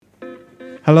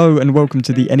Hello and welcome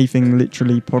to the Anything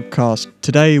Literally podcast.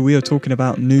 Today we are talking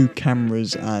about new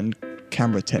cameras and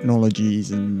camera technologies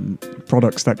and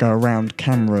products that go around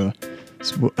camera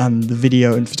and the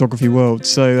video and photography world.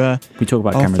 So we talk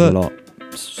about cameras a lot.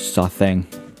 It's our thing.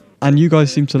 And you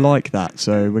guys seem to like that,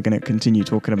 so we're going to continue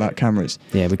talking about cameras.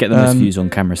 Yeah, we get the most views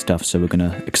on camera stuff, so we're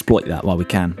going to exploit that while we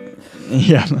can.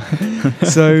 Yeah.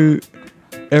 So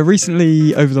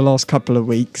recently, over the last couple of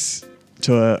weeks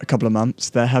to a couple of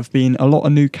months, there have been a lot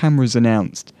of new cameras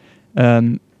announced,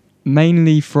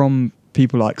 mainly from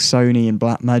people like Sony and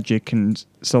Blackmagic and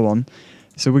so on.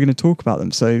 So we're going to talk about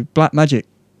them. So Blackmagic,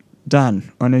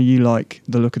 Dan, I know you like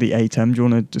the look of the A10. Do you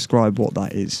want to describe what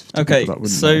that is? Okay,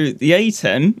 so the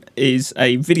A10 is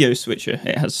a video switcher.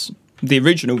 It has the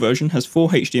original version has 4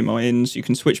 HDMI ins. You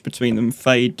can switch between them,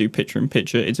 fade, do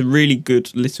picture-in-picture. It's a really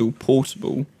good little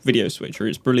portable video switcher.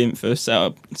 It's brilliant for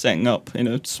setting up in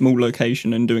a small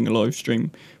location and doing a live stream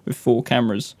with 4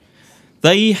 cameras.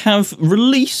 They have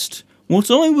released what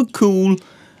I would call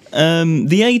the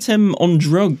A10 on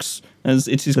drugs, as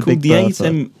it is called the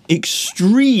A10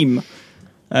 Extreme,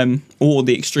 or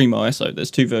the Extreme ISO.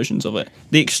 There's 2 versions of it.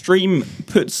 The Extreme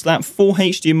puts that 4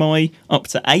 HDMI up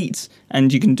to 8,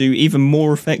 and you can do even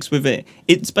more effects with it.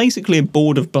 It's basically a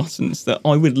board of buttons that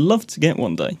I would love to get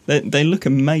one day. They look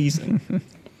amazing.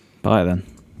 Buy it then.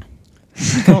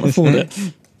 I can't afford it.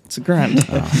 It's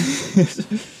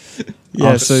 $1,000.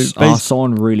 Yeah, ask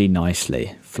on really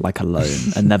nicely for like a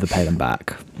loan and never pay them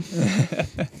back.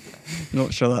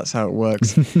 Not sure that's how it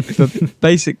works. But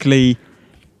basically,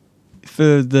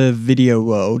 for the video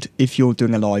world, if you're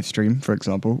doing a live stream, for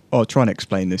example, I'll try and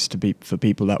explain this for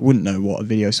people that wouldn't know what a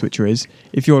video switcher is.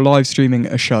 If you're live streaming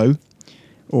a show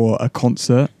or a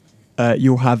concert,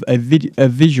 you'll have a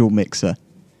visual mixer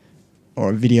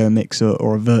or a video mixer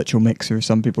or a virtual mixer, as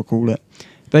some people call it.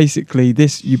 Basically,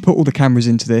 you put all the cameras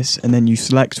into this, and then you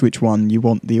select which one you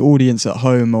want the audience at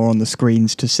home or on the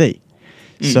screens to see.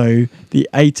 So the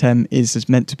A10 is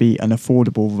meant to be an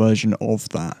affordable version of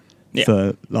that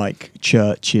for like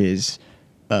churches,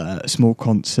 small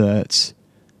concerts,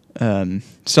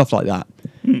 stuff like that.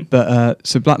 But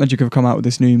so Blackmagic have come out with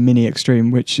this new Mini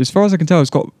Extreme, which, as far as I can tell, has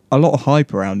got a lot of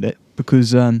hype around it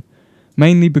because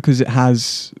mainly because it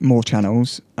has more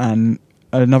channels, and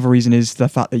another reason is the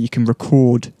fact that you can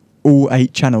record all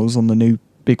 8 channels on the new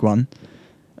big one.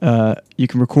 You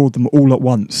can record them all at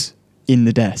once in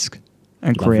the desk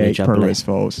and create ProRes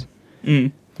files.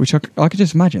 Which I could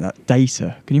just imagine that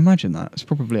data. Can you imagine that? It's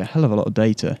probably a hell of a lot of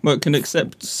data. Well, it can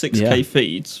accept 6K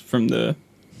feeds from the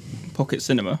Pocket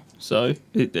Cinema. So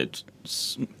it's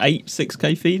 8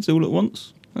 6K feeds all at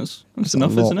once. That's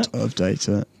enough, isn't it? A lot of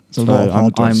data. It's a lot of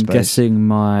hard drive I'm space. guessing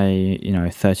my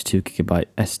 32 gigabyte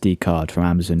SD card from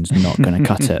Amazon's not going to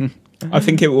cut it. I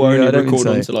think it will only record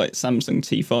onto like Samsung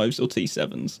T5s or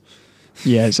T7s.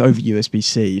 Yeah, it's over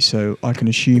USB-C, so I can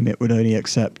assume it would only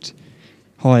accept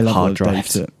high level hard of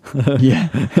drives. data. Yeah,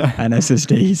 and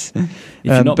SSDs. If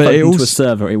you're not plugged into a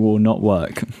server, it will not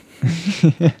work.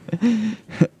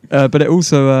 But it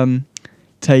also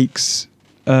takes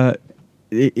it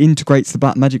integrates the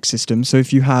Blackmagic system. So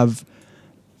if you have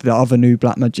the other new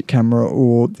Blackmagic camera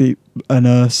or an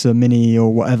Ursa Mini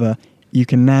or whatever, you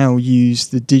can now use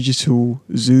the digital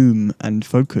zoom and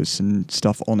focus and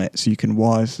stuff on it, so you can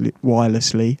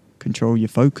wirelessly control your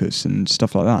focus and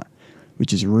stuff like that,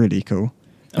 which is really cool.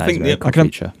 I think the cool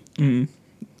feature.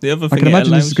 The other thing I can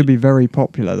imagine this is going to be very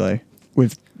popular though,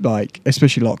 with like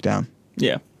especially lockdown.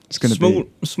 Yeah, it's going to be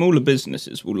smaller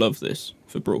businesses will love this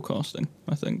for broadcasting,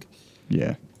 I think.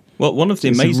 Yeah. Well, one of the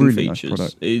amazing really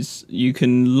features is you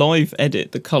can live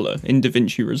edit the colour in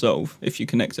DaVinci Resolve if you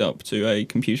connect it up to a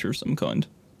computer of some kind.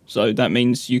 So that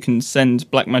means you can send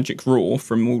Blackmagic RAW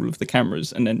from all of the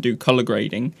cameras and then do colour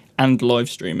grading and live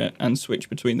stream it and switch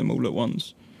between them all at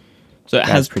once. So it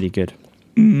has pretty good.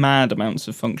 Mad amounts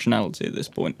of functionality at this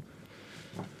point.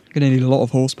 You're going to need a lot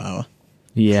of horsepower.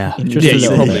 Yeah, you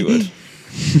probably would.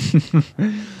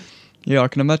 Yeah, I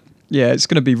can imagine. Yeah, it's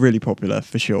going to be really popular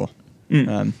for sure.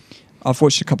 I've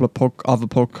watched a couple of other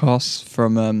podcasts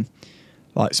from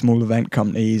like small event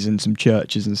companies and some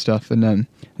churches and stuff, and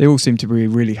they all seem to be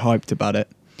really hyped about it.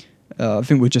 I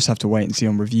think we'll just have to wait and see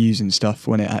on reviews and stuff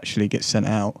when it actually gets sent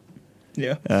out.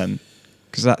 Yeah.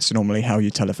 Because that's normally how you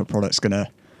tell if a product's going to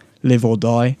live or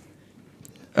die.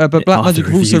 But Blackmagic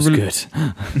have also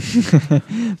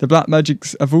the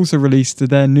Blackmagics have also released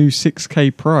their new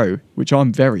 6K Pro, which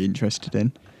I'm very interested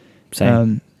in.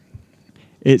 Same.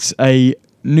 It's a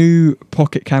new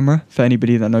pocket camera for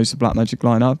anybody that knows the Blackmagic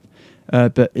lineup,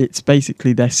 but it's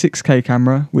basically their 6K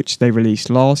camera, which they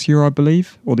released last year, I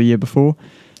believe, or the year before,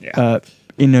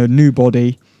 in a new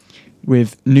body.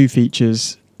 with new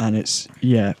features, and it's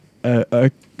a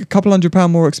couple £100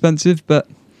 more expensive, but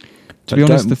to be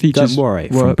honest, the features don't worry.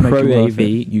 make From Pro it worth AV,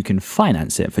 it. you can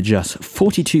finance it for just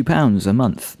 £42 a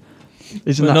month.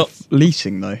 Isn't We're that not-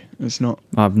 leasing though? It's not.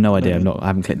 I have no idea. No. I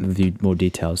haven't clicked and viewed more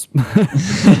details. So- Maybe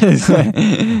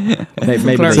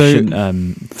they So-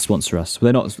 shouldn't sponsor us.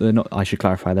 They're not. They're not. I should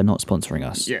clarify. They're not sponsoring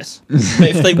us. Yes. But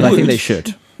if they But would, I think they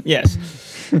should. yes.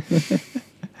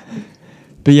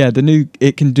 But yeah,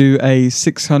 it can do a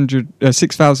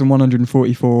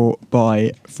 6,144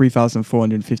 by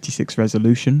 3,456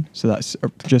 resolution, so that's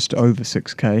just over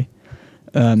 6K.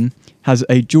 Has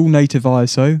a dual native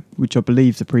ISO, which I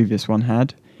believe the previous one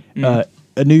had. A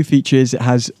new feature is it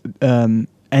has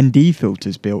ND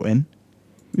filters built in,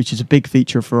 which is a big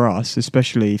feature for us,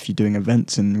 especially if you're doing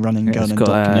events and running Yeah, gun it's and got,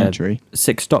 documentary.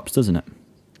 6 stops, doesn't it?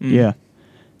 Yeah,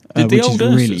 Did the which old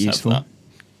is really Ursus useful. have that?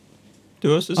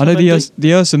 Do Ursus I know have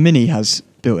the Ursa Mini has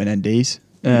built-in NDs,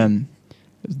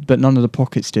 but none of the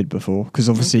pockets did before, because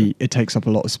obviously it takes up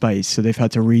a lot of space, so they've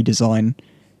had to redesign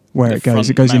where The it goes. front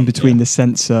It goes in mount, between yeah. the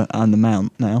sensor and the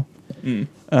mount now. Mm.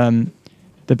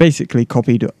 They basically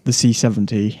copied the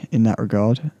C70 in that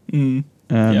regard. Mm.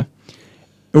 Yeah.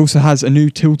 It also has a new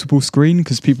tiltable screen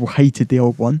because people hated the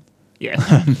old one.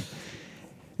 Yeah.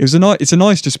 It's a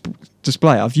nice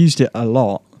display. I've used it a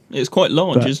lot. It's quite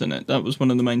large, But- isn't it? That was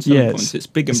one of the main selling points. It's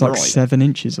big and it's bright. like 7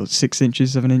 inches or 6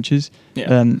 inches, 7 inches.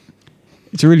 Yeah.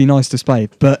 It's a really nice display,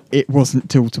 but it wasn't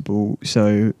tiltable,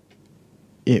 so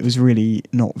it was really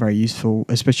not very useful,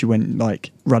 especially when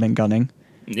like running gunning.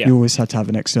 Yeah. You always had to have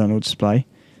an external display.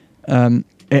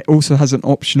 It also has an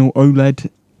optional OLED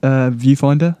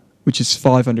viewfinder, which is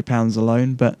 £500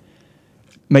 alone, but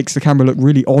makes the camera look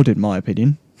really odd in my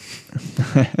opinion.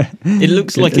 It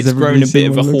looks like Has it's everybody grown a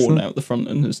seen bit of what a it looks horn like? out the front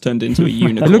and has turned into a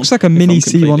unicorn. It looks like a if mini I'm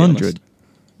completely C100. honest.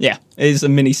 Yeah, it is a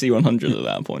mini C100 at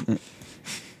that point.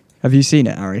 Have you seen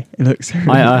it, Harry? It looks. Really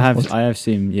I odd. have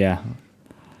seen. Yeah.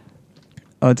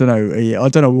 I don't know. Yeah, I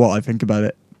don't know what I think about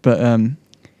it, but I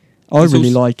It's really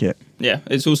also- like it. Yeah,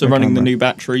 it's also The running the camera. new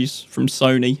batteries from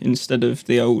Sony instead of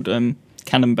the old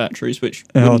Canon batteries, which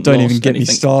Oh, wouldn't don't even last get me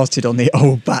anything. started on the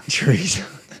old batteries.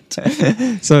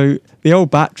 So the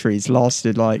old batteries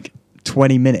lasted like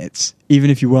 20 minutes, even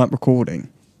if you weren't recording,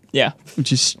 Yeah,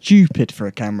 which is stupid for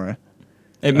a camera.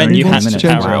 it meant mean, you had once to you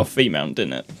change power it- off V-mount,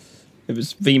 didn't it? It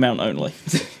was V-mount only.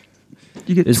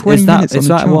 You get Is 20 that minutes on is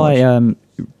the that charge. why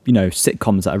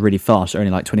sitcoms that are really fast are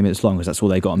only like 20 minutes long? Because that's all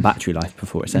they got on battery life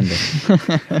before it's ended.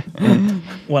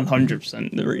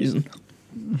 100% the reason.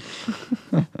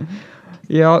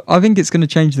 Yeah, I think it's going to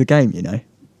change the game.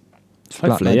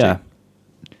 Hopefully, yeah.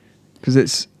 because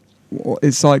it's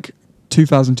like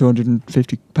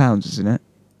 £2,250, isn't it?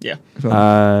 Yeah. If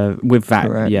I'm- With that,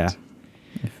 Correct. yeah.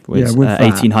 Yeah, with that.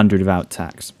 1,800 without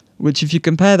tax. Which, if you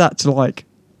compare that to like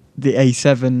the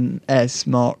A7S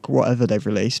Mark, whatever they've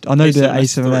released, I know the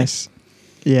A7S A7S.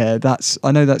 Yeah,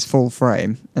 I know that's full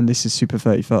frame, and this is Super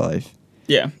 35.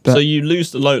 Yeah, But- so you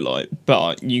lose the low light,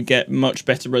 but you get much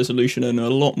better resolution and a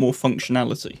lot more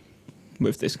functionality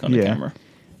with this kind of Yeah. camera.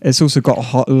 It's also got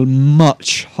a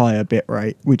much higher bit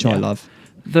rate, which I Yeah. love.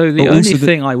 Though the But only also the-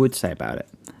 thing I would say about it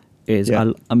is,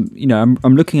 Yeah.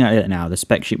 I'm looking at it now, the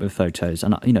spec sheet with photos,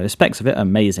 and the specs of it are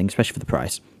amazing, especially for the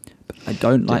price. But I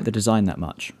don't like the design that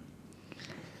much.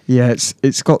 Yeah,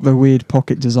 it's got the weird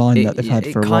pocket design that they've had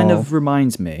for a It kind while. of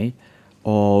reminds me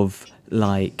of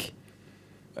like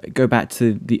go back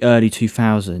to the early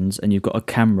 2000s and you've got a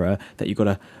camera that you've got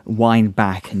to wind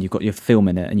back and you've got your film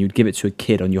in it and you'd give it to a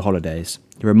kid on your holidays.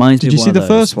 It reminds me Did of you one see of the those.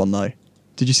 first one though?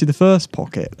 Did you see the first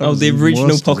pocket? That Oh, was the even original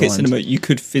worse pocket designed. cinema, you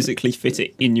could physically fit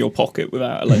it in your pocket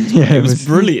without a lens. Yeah, it was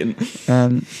brilliant.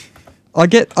 I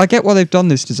get why they've done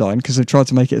this design because they've tried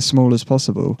to make it as small as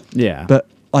possible. Yeah. But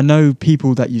I know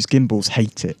people that use gimbals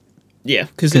hate it. Yeah,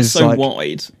 because it's 'Cause, so like-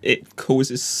 wide, it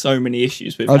causes so many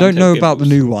issues with I don't know handheld about the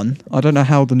gimbals. new one. I don't know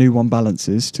how the new one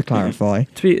balances, to clarify.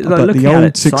 to be, but looking the at old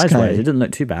it 6K, sideways, it doesn't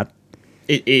look too bad.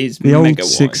 It is the old mega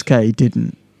wide. 6K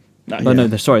didn't. No, Oh no,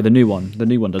 the new one. The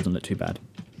new one doesn't look too bad.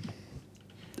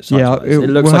 Yeah, Size-wise. It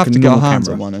looks we'll like have a to get our normal hands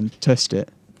camera. on one and test it.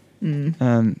 Mm.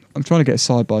 I'm trying to get a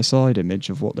side-by-side image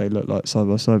of what they look like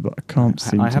side-by-side, but I can't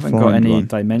seem I to haven't find got any one.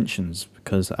 dimensions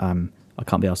because I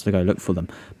can't be asked to go look for them.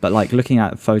 But like looking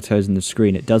at photos in the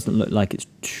screen, it doesn't look like it's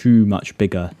too much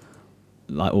bigger,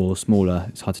 like or smaller.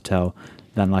 It's hard to tell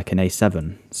than like an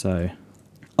A7. So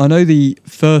I know the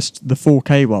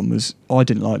 4K one was, I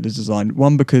didn't like the design.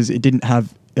 One, because it didn't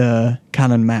have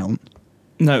Canon mount,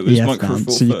 No, it was EF Micro mount,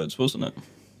 Four so you- Thirds, wasn't it?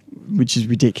 which is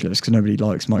ridiculous because nobody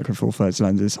likes Micro Four Thirds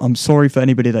lenses. I'm sorry for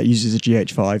anybody that uses a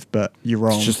GH5, but you're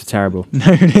wrong. it's just terrible.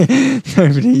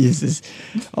 nobody uses.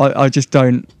 I just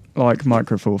don't. like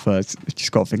Micro Four Thirds. It's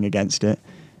just got a thing against it.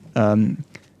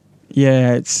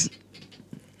 Yeah, it's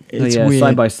weird.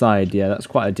 Side by side. Yeah, that's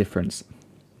quite a difference.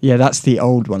 Yeah, that's the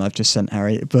old one I've just sent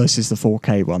Harry versus the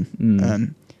 4K one.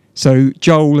 Mm. So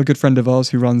Joel, a good friend of ours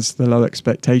who runs the Low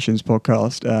Expectations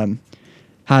podcast,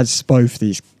 has both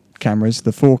these cameras,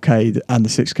 the 4K and the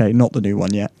 6K, not the new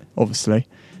one yet, obviously.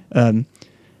 And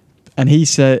he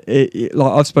said,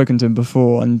 like I've spoken to him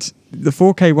before, and the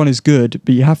 4K one is good,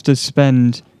 but you have to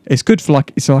spend. It's good for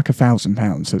it's like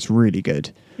 £1,000, so it's really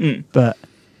good. But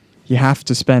you have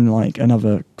to spend like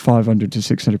another £500 to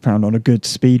 £600 on a good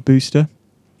speed booster.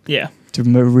 Yeah. To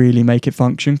really make it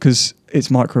function, because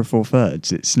it's Micro Four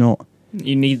Thirds. It's not.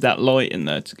 You need that light in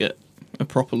there to get a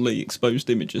properly exposed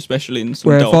image, especially in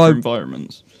some darker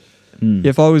environments.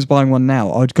 If I was buying one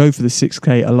now, I'd go for the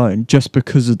 6K alone, just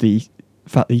because of the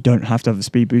fact that you don't have to have a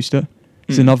speed booster.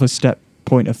 It's another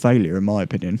point of failure, in my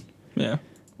opinion. Yeah.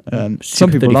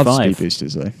 Some people love speed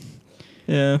boosters, though.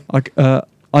 Yeah.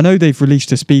 I know they've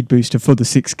released a speed booster for the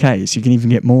 6K, so you can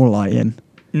even get more light in,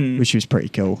 which was pretty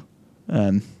cool.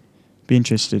 Be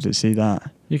interested to see that.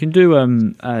 You can do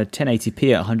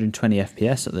 1080p at 120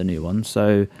 FPS at the new one, so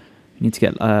you need to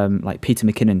get like Peter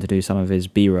McKinnon to do some of his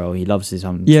B-roll. He loves his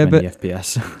 120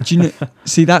 FPS. Do you know,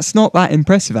 see, that's not that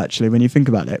impressive actually when you think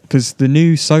about it, because the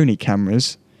new Sony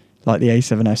cameras, like the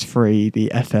A7S III,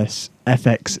 the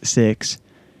FX6,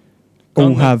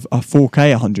 all have a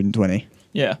 4K 120.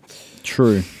 Yeah.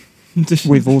 True.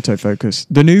 With autofocus.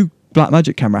 The new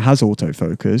Blackmagic camera has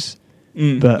autofocus.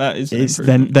 But that is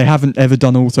they haven't ever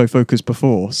done autofocus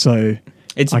before, so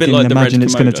it's a I bit can like imagine the Red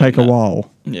it's going to take a while.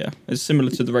 Yeah, it's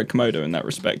similar to the Red Komodo in that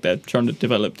respect. They're trying to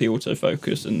develop the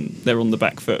autofocus, and they're on the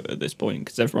back foot at this point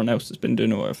because everyone else has been doing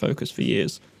autofocus for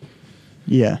years.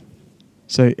 Yeah,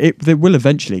 so they will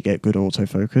eventually get good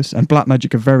autofocus, and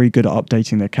Blackmagic are very good at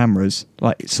updating their cameras,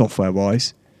 like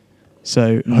software-wise.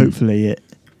 So hopefully it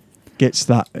gets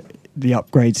that. The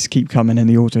upgrades keep coming and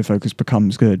the autofocus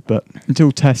becomes good, but until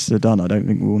tests are done, I don't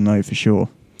think we'll know for sure.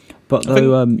 But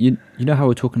though, you know how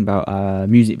we're talking about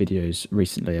music videos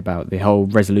recently, about the whole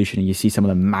resolution, and you see some of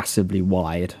them massively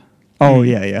wide. Oh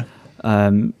yeah.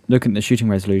 Looking at the shooting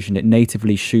resolution, it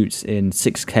natively shoots in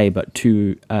 6K but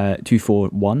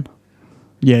 241.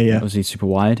 Yeah. Obviously super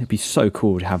wide. It'd be so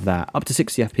cool to have that up to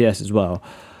 60 FPS as well.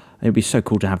 It'd be so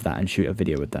cool to have that and shoot a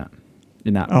video with that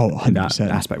in that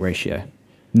aspect ratio.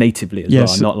 Natively as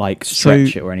well, not like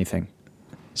stretch it or anything.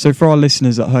 So for our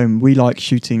listeners at home, we like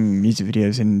shooting music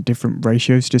videos in different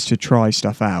ratios just to try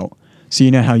stuff out. So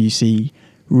you know how you see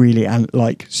really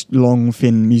like long,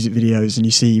 thin music videos, and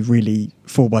you see really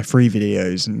 4:3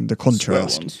 videos and the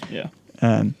contrast. Ones, yeah.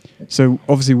 So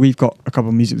obviously we've got a couple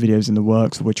of music videos in the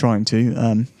works that we're trying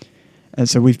to, and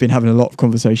so we've been having a lot of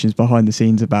conversations behind the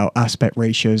scenes about aspect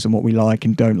ratios and what we like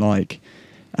and don't like.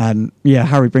 And yeah,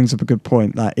 Harry brings up a good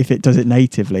point that if it does it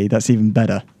natively, that's even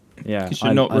better. Yeah, because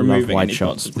you're not removing any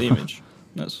parts of the image.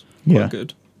 That's quite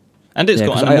good. And it's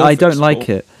got. I don't like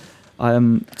it.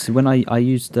 So when I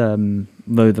used the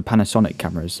Panasonic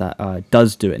cameras that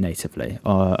does do it natively.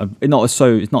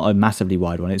 It's not a massively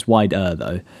wide one. It's wider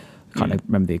though. I can't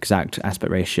remember the exact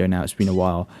aspect ratio now. It's been a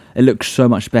while. It looks so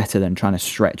much better than trying to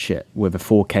stretch it with a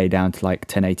 4K down to like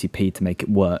 1080p to make it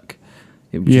work.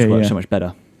 It would just work so much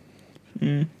better.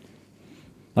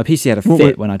 My PC had a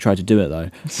fit when I tried to do it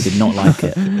though. I did not like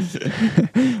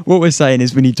it. What we're saying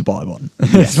is we need to buy one.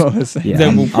 That's what we're saying. Yeah,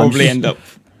 then we'll probably end up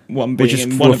one being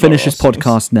in one we'll of finish our this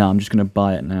podcast now. I'm just going to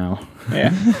buy it now.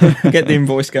 Yeah, get the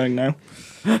invoice going now.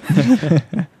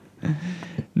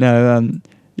 No,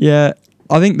 yeah,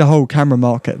 I think the whole camera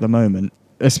market at the moment,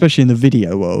 especially in the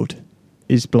video world,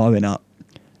 is blowing up.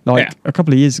 Like a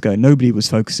couple of years ago, nobody was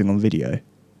focusing on video.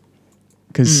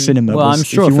 Because cinema was... I'm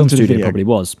sure a film studio probably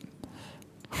was.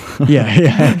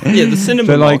 Yeah. The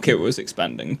cinema market was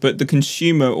expanding, but the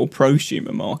consumer or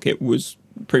prosumer market was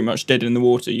pretty much dead in the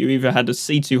water. You either had a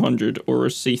C200 or a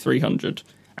C300,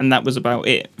 and that was about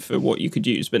it for what you could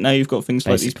use. But now you've got things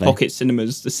like these pocket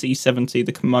cinemas, the C70,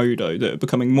 the Komodo, that are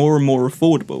becoming more and more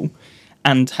affordable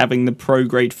and having the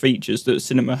pro-grade features that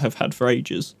cinema have had for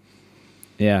ages.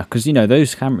 Yeah, because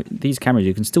these cameras,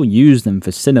 you can still use them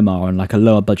for cinema on like a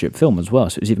lower budget film as well,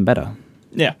 so it's even better.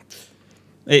 Yeah.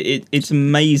 It's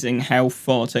amazing how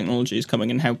far technology is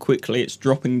coming and how quickly it's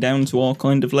dropping down to our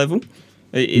kind of level.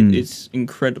 It's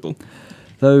incredible.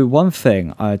 Though one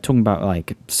thing, talking about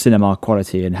like cinema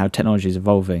quality and how technology is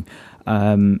evolving,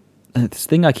 this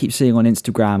thing I keep seeing on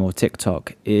Instagram or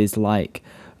TikTok is like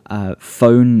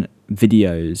phone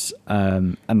videos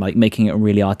and like making it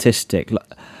really artistic.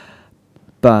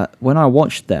 But when I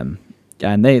watch them,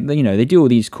 and they do all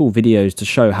these cool videos to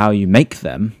show how you make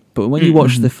them, But when you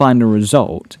watch the final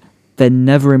result, they're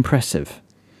never impressive.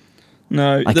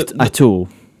 No, at all.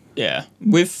 Yeah,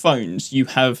 with phones, you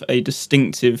have a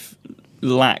distinctive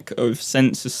lack of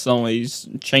sensor size,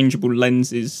 changeable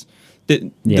lenses.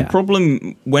 The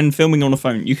problem when filming on a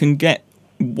phone, you can get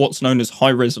what's known as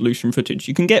high resolution footage.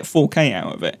 You can get 4K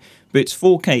out of it, but it's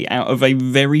 4K out of a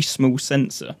very small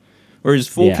sensor. Whereas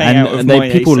 4K out of my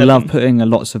people A7, love putting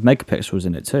lots of megapixels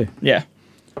in it too. Yeah.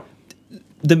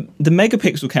 The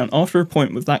megapixel count after a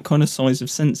point with that kind of size of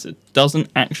sensor doesn't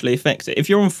actually affect it. If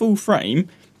you're on full frame,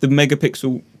 the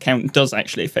megapixel count does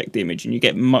actually affect the image and you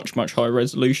get much, much higher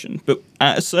resolution. But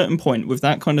at a certain point with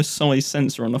that kind of size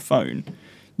sensor on a phone,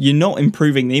 you're not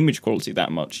improving the image quality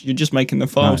that much. You're just making the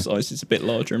file sizes a bit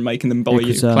larger and making them buy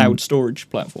you a cloud storage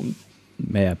platform.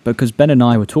 Yeah, because Ben and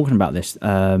I were talking about this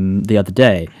the other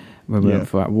day when we went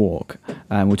for that walk.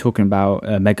 We're talking about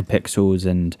megapixels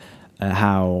and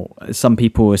how some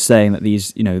people were saying that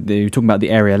these, they were talking about the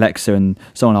Area Alexa, and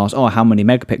someone asked, how many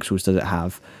megapixels does it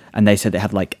have? And they said it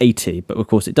had like 80, but of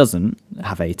course it doesn't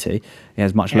have 80. It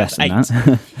has much less than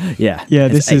that. Yeah,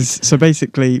 this is so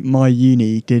basically my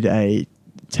uni did a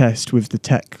test with the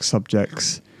tech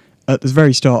subjects at the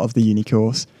very start of the uni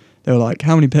course. They were like,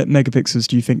 how many megapixels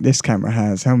do you think this camera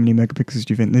has? How many megapixels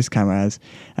do you think this camera has?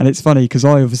 And it's funny because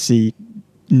I obviously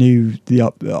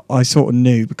I sort of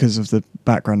knew because of the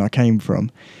background I came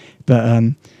from, but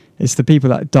it's the people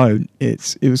that don't.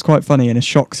 It was quite funny and a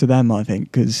shock to them, I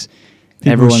think, because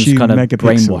everyone's kind of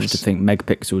brainwashed to think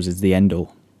megapixels is the end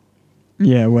all.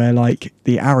 Yeah, where like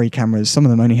the Arri cameras, some of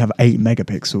them only have 8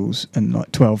 megapixels and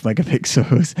like 12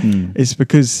 megapixels. It's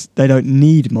because they don't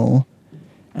need more.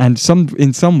 And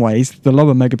in some ways, the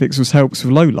lower megapixels helps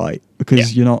with low light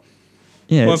because you're not.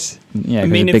 Yeah, well, it's a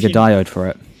bigger diode for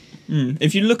it.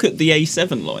 If you look at the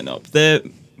A7 lineup, their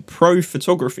pro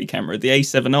photography camera, the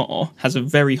A7R, has a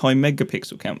very high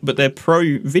megapixel count, but their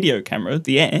pro video camera,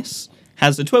 the S,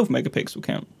 has a 12 megapixel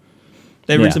count.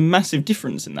 There is a massive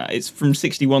difference in that. It's from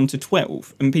 61 to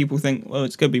 12, and people think, well,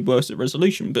 it's going to be worse at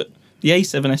resolution, but the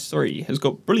A7S III has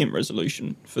got brilliant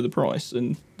resolution for the price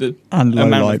and the amount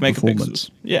of megapixels.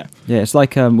 Yeah, it's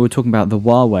like we were talking about the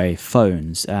Huawei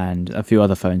phones and a few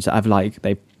other phones that have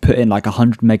they put in like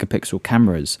 100 megapixel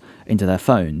cameras into their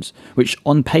phones, which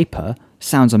on paper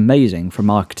sounds amazing for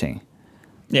marketing.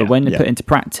 But when they put it into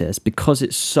practice, because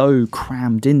it's so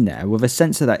crammed in there with a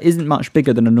sensor that isn't much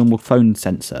bigger than a normal phone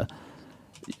sensor,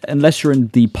 unless you're in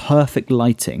the perfect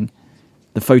lighting,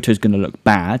 the photo's going to look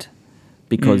bad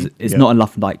because it's not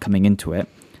enough light coming into it.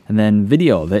 And then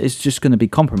video of it is just going to be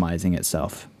compromising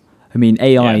itself. I mean,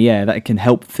 AI, that can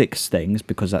help fix things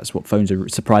because that's what phones are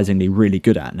surprisingly really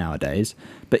good at nowadays.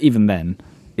 But even then,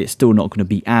 it's still not going to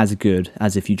be as good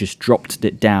as if you just dropped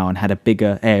it down, had a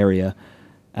bigger area,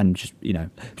 and just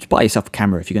buy yourself a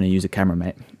camera if you're going to use a camera,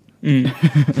 mate.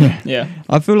 Yeah.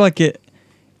 I feel like it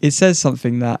says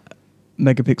something that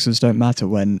megapixels don't matter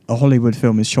when a Hollywood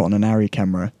film is shot on an Arri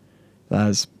camera that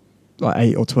has like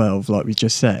 8 or 12, like we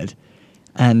just said,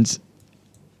 and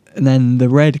then the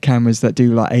red cameras that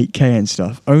do like 8K and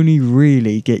stuff only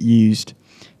really get used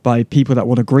by people that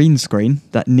want a green screen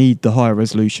that need the higher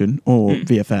resolution, or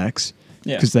VFX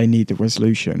because they need the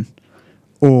resolution,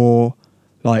 or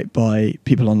like by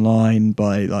people online,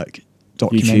 by like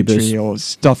documentary YouTubers, or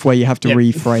stuff where you have to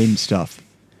reframe stuff.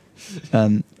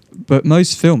 But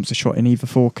most films are shot in either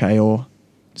 4K or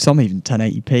some even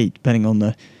 1080p, depending on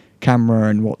the camera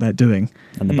and what they're doing.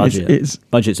 And the budget.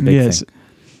 Budget's a big thing.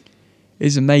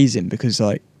 It's amazing because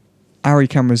like Arri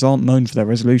cameras aren't known for their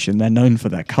resolution; they're known for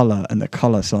their color and the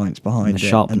color science behind and the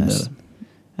sharpness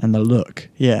and the look.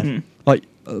 Yeah, like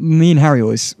me and Harry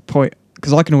always point,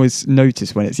 because I can always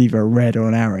notice when it's either a red or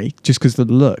an Arri just because of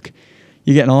the look.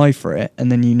 You get an eye for it,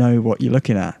 and then you know what you're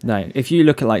looking at. No, if you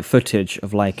look at like footage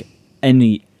of like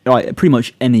pretty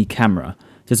much any camera,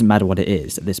 it doesn't matter what it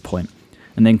is at this point,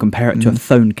 and then compare it to a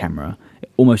phone camera,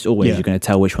 almost always you're going to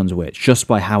tell which one's which just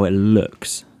by how it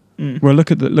looks. Well, look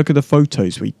at the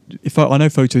photos. I know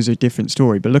photos are a different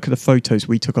story, but look at the photos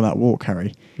we took on that walk,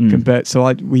 Harry. Me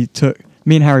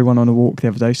and Harry went on a walk the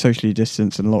other day, socially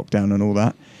distanced and lockdown and all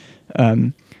that,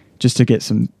 just to get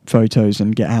some photos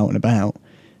and get out and about.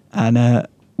 And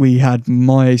we had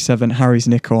my A7, Harry's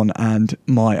Nikon, and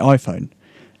my iPhone.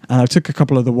 And I took a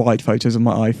couple of the wide photos on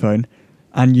my iPhone,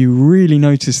 and you really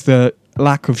notice the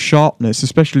lack of sharpness,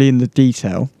 especially in the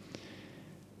detail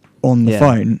on the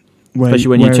phone. Especially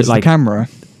when you took like the camera,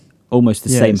 almost the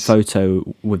same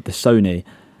photo with the Sony,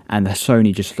 and the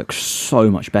Sony just looks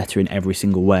so much better in every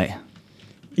single way.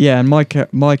 Yeah, and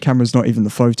my camera's not even the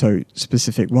photo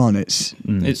specific one. It's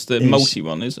the multi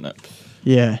one, isn't it?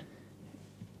 Yeah.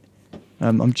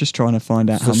 I'm just trying to find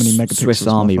out how many megapixels Swiss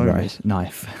my Army phone is.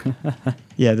 knife.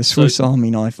 Yeah, the Swiss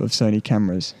Army knife of Sony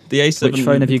cameras. The A7 Which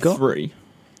phone have you got? 3.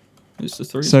 It's the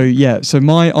 3. So yeah, so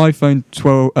my iPhone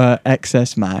 12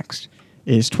 XS Max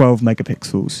is 12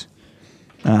 megapixels,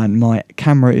 and my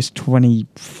camera is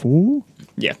 24.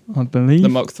 Yeah, I believe the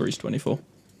Mark 3 is 24.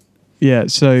 Yeah,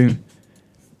 so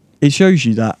it shows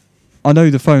you that. I know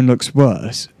the phone looks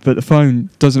worse, but the phone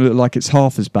doesn't look like it's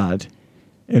half as bad.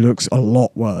 It looks a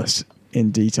lot worse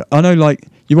in detail. I know, like,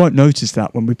 you won't notice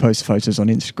that when we post photos on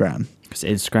Instagram. Because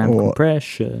Instagram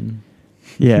compression.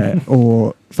 Yeah,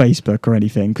 or Facebook or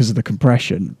anything because of the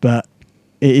compression, but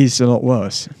it is a lot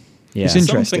worse. Yeah. It's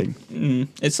interesting.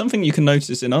 It's something you can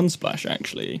notice in Unsplash,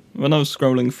 actually. When I was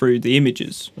scrolling through the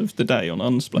images of the day on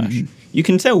Unsplash, you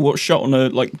can tell what's shot on a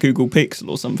Google Pixel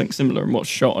or something similar and what's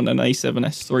shot on an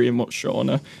A7S3 and what's shot on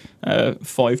a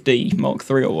 5D Mark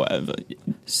III or whatever.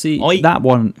 See, that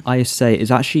one, I say, is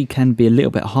actually can be a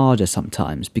little bit harder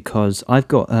sometimes because I've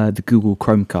got the Google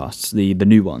Chromecasts, the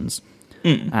new ones,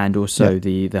 and also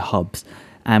the hubs.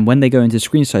 And when they go into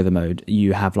screensaver mode,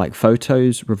 you have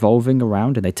photos revolving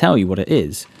around and they tell you what it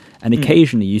is. And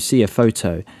occasionally you see a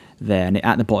photo there and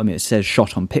at the bottom it says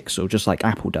shot on Pixel, just like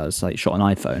Apple does, like shot on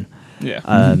iPhone. Yeah.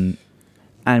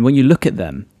 And when you look at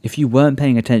them, if you weren't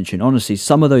paying attention, honestly,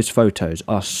 some of those photos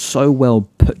are so well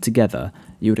put together,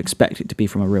 you would expect it to be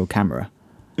from a real camera.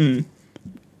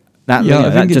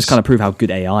 That just kind of proves how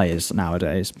good AI is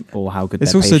nowadays, or how good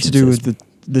it's their also to do patience is. with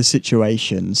the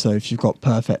situation. So if you've got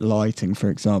perfect lighting, for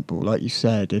example, like you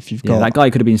said, if you've got that guy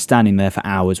could have been standing there for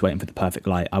hours waiting for the perfect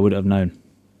light. I would have known.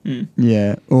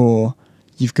 Yeah, or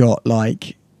you've got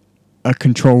a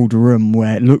controlled room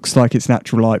where it looks like it's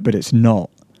natural light, but it's not.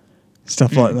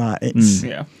 Stuff like that. It's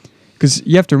because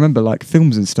you have to remember,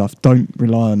 films and stuff don't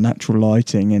rely on natural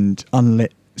lighting and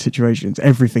unlit situations.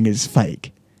 Everything is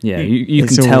fake. Yeah, you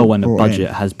can tell when the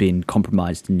budget has been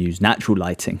compromised and used natural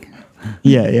lighting.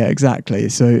 Yeah, exactly.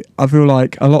 So I feel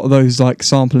like a lot of those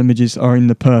sample images are in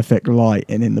the perfect light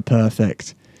and in the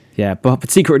perfect. Yeah, but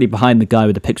secretly behind the guy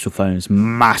with the Pixel phone is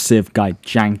massive,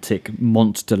 gigantic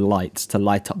monster lights to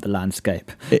light up the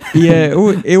landscape.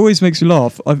 It always makes you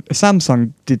laugh.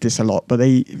 Samsung did this a lot, but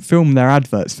they film their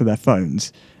adverts for their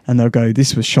phones and they'll go,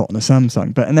 "This was shot on a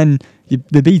Samsung." And then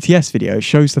the BTS video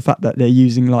shows the fact that they're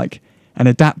using an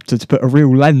adapter to put a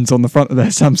real lens on the front of their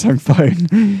Samsung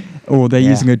phone, or they're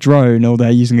using a drone, or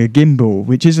they're using a gimbal,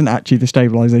 which isn't actually the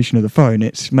stabilization of the phone.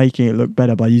 It's making it look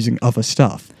better by using other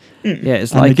stuff. Yeah,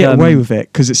 it's and they get away with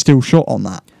it because it's still shot on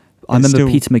that. I remember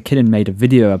Peter McKinnon made a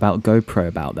video about GoPro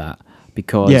about that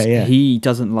because he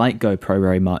doesn't like GoPro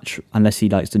very much unless he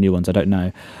likes the new ones. I don't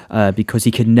know because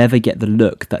he could never get the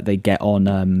look that they get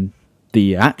on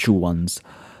the actual ones.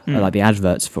 Like the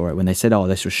adverts for it when they said, "Oh,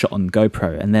 this was shot on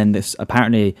GoPro," and then this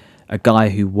apparently a guy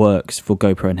who works for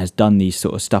GoPro and has done these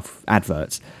sort of stuff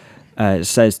adverts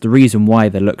says the reason why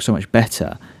they look so much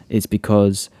better is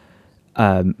because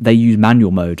they use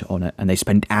manual mode on it and they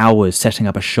spend hours setting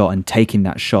up a shot and taking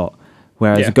that shot,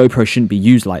 whereas a GoPro shouldn't be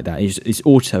used like that. It's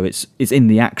auto. It's in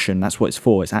the action. That's what it's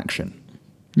for. It's action.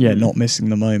 Yeah, not missing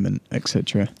the moment,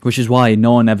 etc. Which is why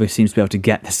no one ever seems to be able to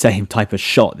get the same type of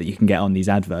shot that you can get on these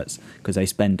adverts because they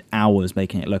spend hours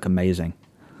making it look amazing.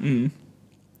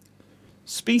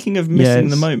 Speaking of missing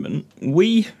the moment,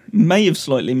 we may have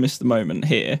slightly missed the moment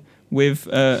here with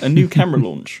a new camera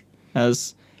launch.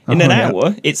 As in an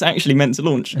hour, it's actually meant to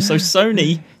launch. So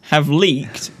Sony have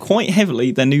leaked quite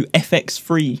heavily their new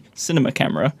FX3 cinema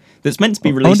camera that's meant to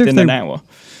be released in an hour.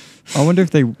 I wonder if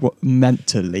they meant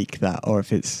to leak that, or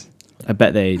if it's. I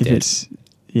bet they did.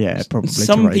 Probably.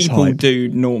 Some people do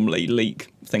normally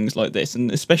leak things like this,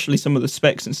 and especially some of the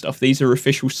specs and stuff. These are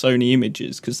official Sony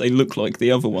images because they look like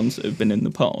the other ones that have been in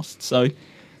the past. So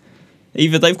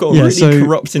either they've got a really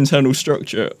corrupt internal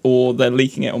structure, or they're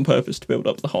leaking it on purpose to build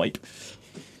up the hype.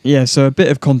 Yeah, so a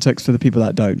bit of context for the people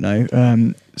that don't know.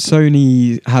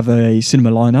 Sony have a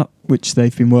cinema lineup, which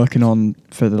they've been working on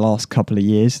for the last couple of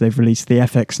years. They've released the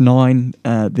FX9,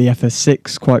 the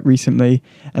FS6 quite recently,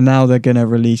 and now they're going to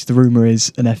release, the rumour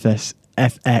is, an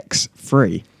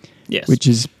FX3, which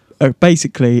is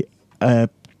basically a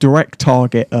direct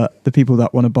target at the people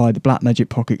that want to buy the Blackmagic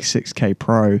Pocket 6K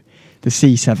Pro, the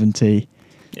C70,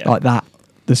 like that,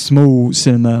 the small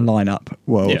cinema lineup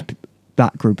world,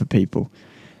 that group of people.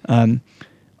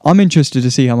 I'm interested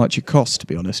to see how much it costs, to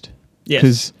be honest.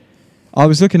 Because I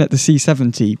was looking at the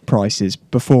C70 prices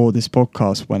before this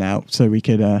podcast went out so we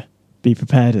could be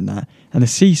prepared in that. And the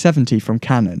C70 from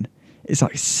Canon is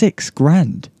like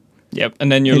 $6,000. Yep,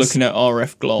 and then you're looking at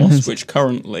RF glass, which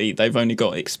currently they've only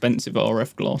got expensive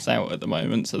RF glass out at the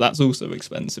moment, so that's also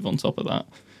expensive on top of that.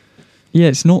 Yeah,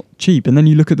 it's not cheap. And then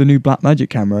you look at the new Blackmagic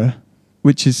camera,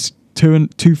 which is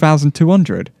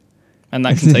 2,200. And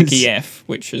that can take EF,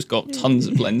 which has got tons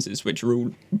of lenses, which are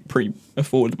all pretty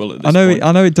affordable at this point.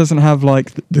 I know it doesn't have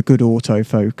like the good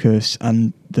autofocus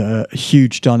and the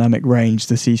huge dynamic range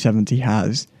the C70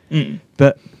 has,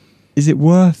 but is it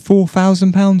worth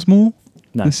 £4,000 more?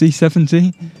 No. The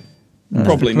C70? That's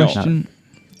Probably the not. question.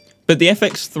 But the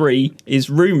FX3 is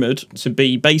rumoured to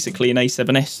be basically an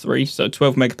A7S3, so a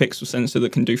 12 megapixel sensor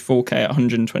that can do 4K at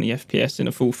 120 FPS in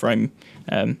a full frame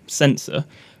sensor.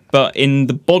 But in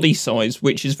the body size,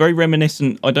 which is very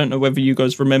reminiscent, I don't know whether you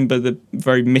guys remember the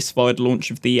very misfired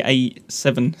launch of the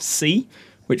A7C,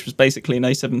 which was basically an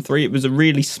A7 III. It was a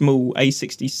really small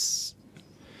A60.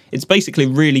 It's basically a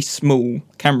really small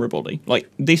camera body. Like,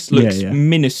 this looks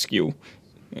minuscule.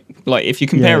 Like, if you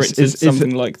compare it to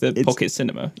something like the Pocket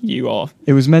Cinema, you are...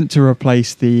 It was meant to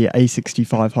replace the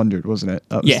A6500, wasn't it?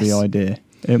 That was the idea.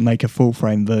 It would make a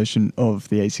full-frame version of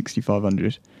the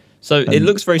A6500. So it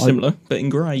looks very similar, but in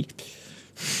grey.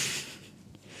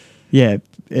 Yeah,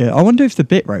 I wonder if the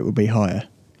bitrate will be higher,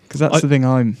 because that's the thing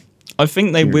I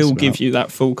think they will about. give you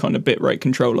that full kind of bitrate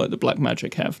control like the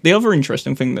Blackmagic have. The other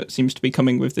interesting thing that seems to be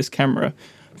coming with this camera,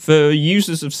 for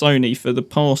users of Sony for the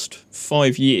past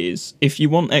 5 years, if you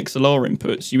want XLR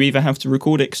inputs, you either have to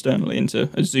record externally into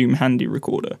a Zoom Handy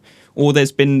recorder, or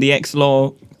there's been the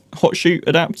XLR hot shoot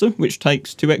adapter, which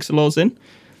takes 2 XLRs in.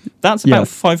 That's about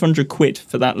 500 quid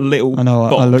for that little I know,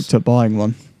 box. I looked at buying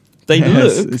one. They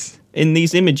look in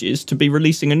these images to be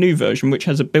releasing a new version which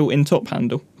has a built-in top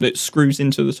handle that screws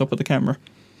into the top of the camera.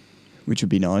 Which would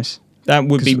be nice. That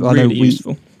would be really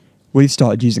useful. We've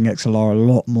started using XLR a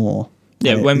lot more.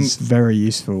 Yeah, it's very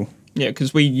useful. Yeah,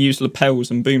 because we use lapels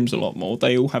and booms a lot more.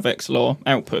 They all have XLR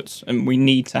outputs, and we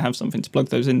need to have something to plug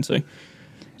those into.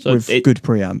 So with good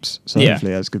preamps. So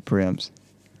hopefully it has good preamps.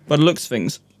 By the looks of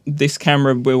things, this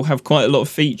camera will have quite a lot of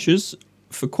features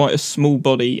for quite a small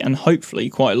body and hopefully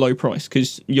quite a low price,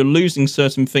 because you're losing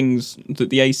certain things that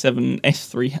the A7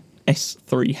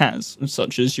 S3 has,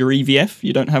 such as your EVF.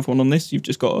 You don't have one on this. You've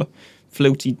just got a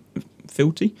flippy,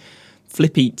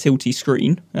 tilty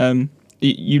screen.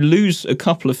 You lose a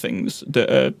couple of things that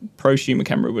a prosumer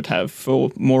camera would have for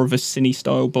more of a cine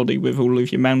style body with all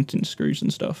of your mounting screws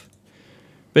and stuff.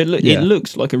 But it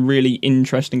looks like a really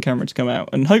interesting camera to come out,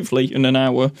 and hopefully in an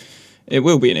hour it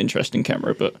will be an interesting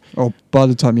camera. But by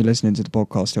the time you're listening to the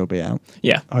podcast, it'll be out.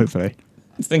 Yeah, hopefully.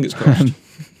 Fingers crossed.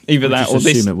 Either that or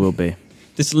this. Assume it will be.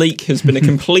 This leak has been a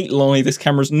complete lie. This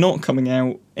camera's not coming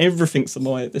out. Everything's a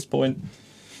lie at this point.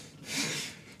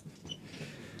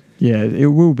 Yeah, it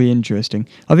will be interesting.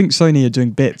 I think Sony are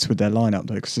doing bits with their lineup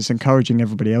though, because it's encouraging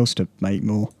everybody else to make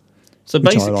more. So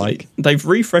basically, they've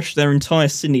refreshed their entire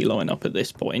Cine lineup at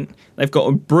this point. They've got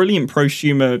a brilliant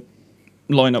prosumer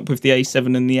lineup with the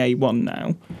A7 and the A1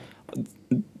 now.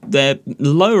 Their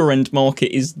lower end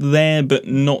market is there, but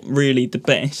not really the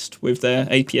best with their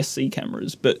APS-C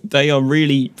cameras. But they are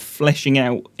really fleshing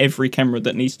out every camera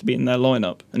that needs to be in their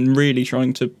lineup and really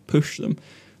trying to push them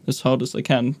as hard as they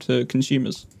can to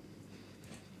consumers.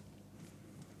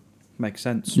 Makes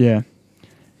sense. Yeah.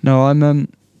 No,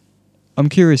 I'm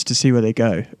curious to see where they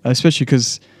go, especially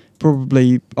because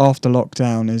probably after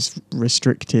lockdown is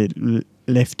restricted,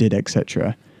 lifted,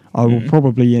 etc. I will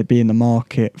probably be in the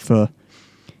market for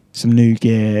some new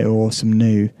gear or some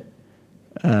new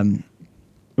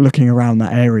looking around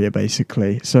that area,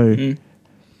 basically. So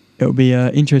it'll be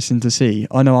interesting to see.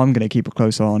 I know I'm going to keep a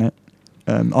close eye on it.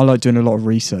 I like doing a lot of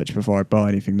research before I buy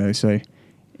anything, though, so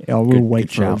I will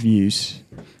wait for reviews.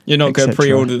 You're not going to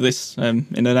pre-order this in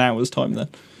an hour's time, then?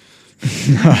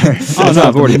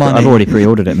 I've already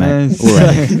pre-ordered it, mate.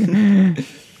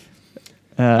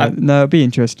 No, it'd be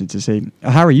interesting to see.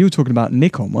 Harry, you were talking about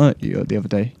Nikon, weren't you, the other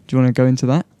day? Do you want to go into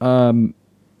that?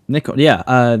 Nikon,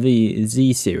 the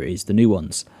Z series, the new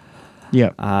ones.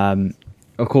 Yeah.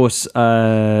 Of course,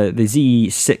 the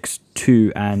Z6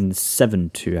 II and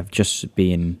 7 II have just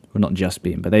been, well, not just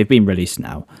been, but they've been released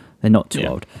now. They're not too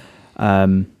old.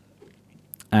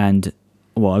 And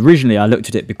well, originally I looked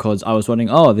at it because I was wondering,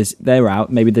 they're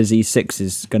out. Maybe the Z6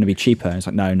 is going to be cheaper. And it's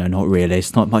like, no, not really.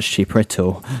 It's not much cheaper at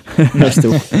all.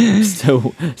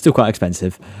 still quite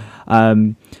expensive.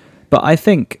 But I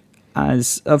think,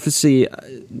 as obviously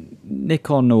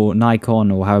Nikon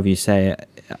or however you say it,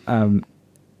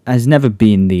 has never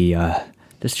been the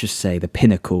let's just say the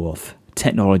pinnacle of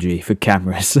technology for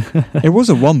cameras. It was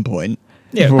at one point.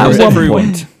 Yeah, at one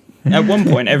point. At one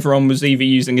point, everyone was either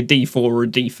using a D4 or a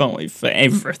D5 for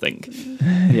everything.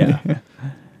 Yeah.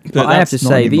 But I have to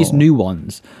say, these new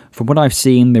ones, from what I've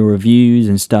seen, the reviews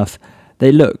and stuff,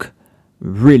 they look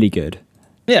really good.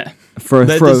 Yeah. For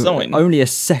Their design. only a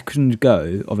second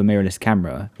go of a mirrorless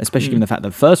camera, especially Mm. given the fact that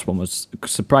the first one was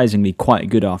surprisingly quite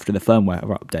good after the firmware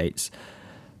updates.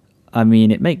 I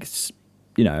mean, it makes,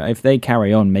 if they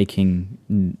carry on making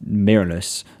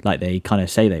mirrorless like they kind of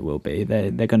say they will be,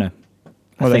 they're gonna.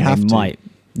 Well, they have to. might.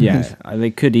 Yeah,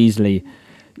 they could easily,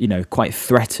 quite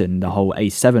threaten the whole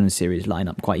A7 series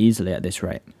lineup quite easily at this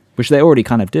rate, which they're already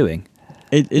kind of doing.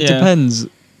 It depends.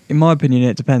 In my opinion,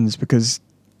 it depends, because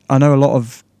I know a lot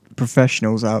of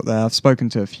professionals out there. I've spoken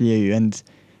to a few, and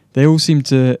they all seem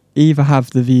to either have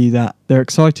the view that they're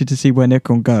excited to see where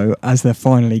Nikon go as they're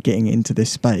finally getting into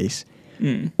this space,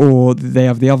 or they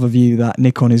have the other view that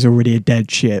Nikon is already a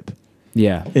dead ship.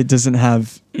 Yeah, It doesn't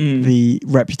have the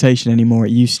reputation anymore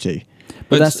it used to.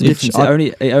 but that's the which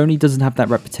difference. It only doesn't have that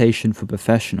reputation for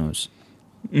professionals.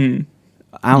 Mm.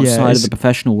 Outside of the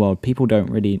professional world, people don't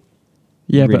really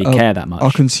care that much.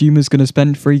 Are consumers going to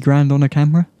spend $3,000 on a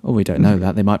camera? Oh, we don't know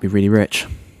that. They might be really rich.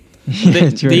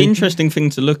 The interesting thing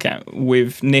to look at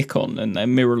with Nikon and their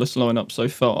mirrorless lineup so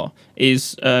far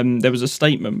is there was a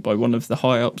statement by one of the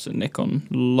high-ups at Nikon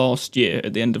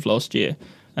at the end of last year,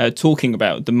 talking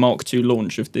about the Mark II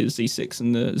launch of the Z6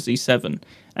 and the Z7,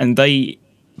 and they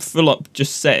full up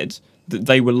just said that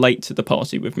they were late to the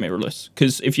party with mirrorless.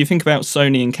 Because if you think about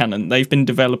Sony and Canon, they've been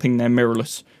developing their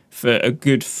mirrorless for a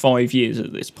good 5 years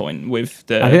at this point. I think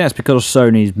that's because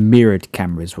Sony's mirrored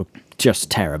cameras were just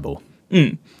terrible.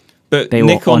 But they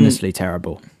were honestly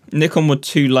terrible. Nikon were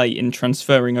too late in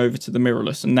transferring over to the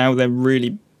mirrorless, and now they're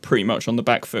really pretty much on the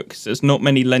back foot because there's not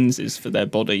many lenses for their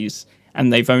bodies,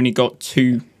 and they've only got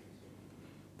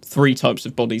 3 types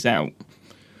of bodies out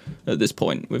at this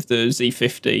point with the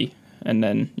Z50, and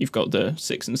then you've got the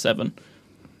 6 and 7.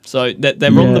 So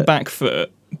they're on the back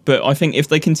foot, but I think if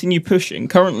they continue pushing,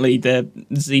 currently their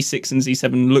Z6 and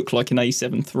Z7 look like an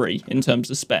A7 III in terms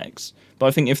of specs, but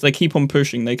I think if they keep on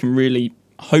pushing, they can really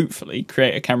hopefully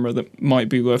create a camera that might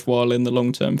be worthwhile in the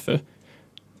long term for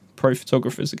pro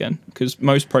photographers again, because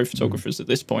most pro photographers at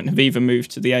this point have either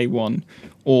moved to the A1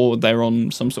 or they're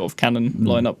on some sort of Canon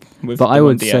lineup with. But the I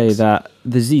would 1DX. say that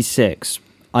the Z6,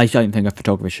 I don't think a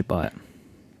photographer should buy it.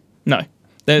 No,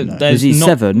 there's The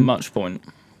Z7 not much point.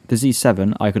 The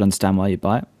Z7, I could understand why you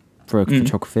buy it for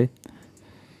photography,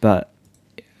 but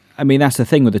I mean that's the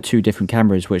thing with the 2 different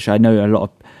cameras, which I know a lot of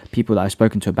people that I've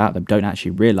spoken to about them don't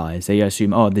actually realise. They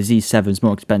assume, the Z7 is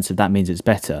more expensive, that means it's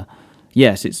better.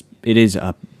 Yes, it is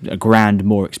a grand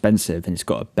more expensive, and it's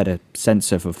got a better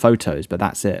sensor for photos, but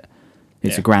that's it.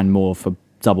 It's a grand more for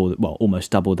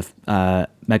almost double the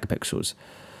megapixels.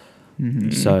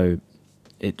 So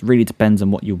it really depends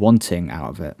on what you're wanting out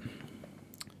of it.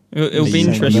 It'll be Are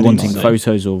interesting. Are you wanting to see.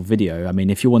 photos or video? I mean,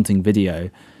 if you're wanting video,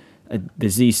 the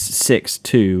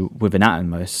Z6 II with an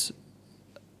Atmos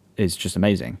is just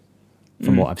amazing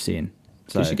from what I've seen.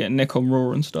 So Because you get Nikon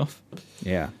RAW and stuff.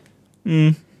 yeah.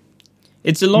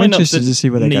 It's a I'm lineup interested to see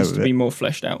where that they go needs with to be it. more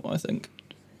fleshed out, I think.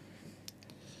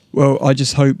 Well, I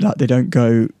just hope that they don't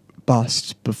go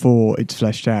bust before it's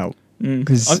fleshed out,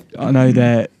 because I know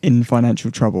they're in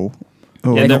financial trouble.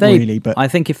 Or Yeah, not really, but I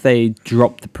think if they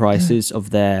drop the prices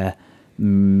of their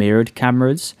mirrored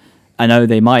cameras, I know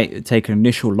they might take an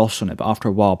initial loss on it, but after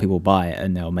a while people buy it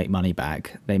and they'll make money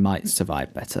back. They might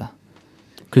survive better.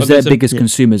 Because Well, their biggest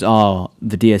consumers are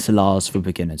the DSLRs for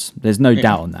beginners. There's no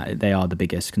doubt on that. They are the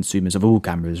biggest consumers of all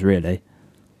cameras, really.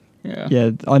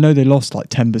 yeah, I know they lost like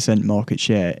 10% market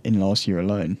share in last year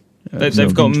alone.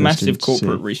 They've got massive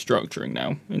corporate restructuring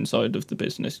now inside of the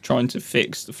business, trying to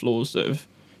fix the flaws that have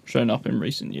shown up in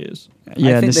recent years.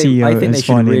 Yeah, I think the CEO I think they has should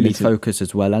finally really admitted- focus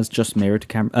as well as just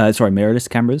mirrorless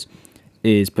cameras,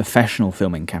 is professional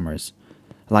filming cameras.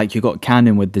 Like you got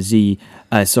Canon with the C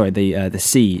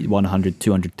 100,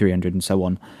 200, 300, and so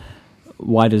on.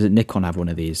 Why doesn't Nikon have one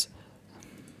of these?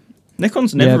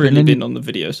 Nikon's Yeah, never but really then- been on the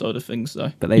video side of things,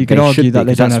 though. But You could they argue should that be,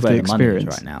 they 'cause don't that's have the where money is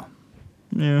experience. right now.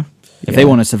 Yeah, If they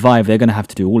want to survive, they're going to have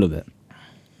to do all of it.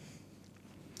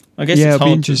 I guess Yeah, it's it'll be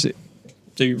hard interesting. to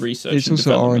do research. It's and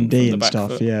also development R&D from the and back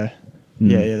stuff. foot. Yeah.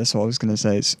 Yeah, that's what I was going to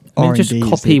say. It's I mean, R&D. just is the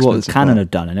copy what expensive Canon part.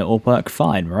 have done, and it will work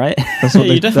fine, right? That's what,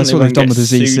 Yeah, you that's definitely what they've won't done get with the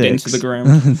sued Z6. into the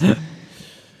ground.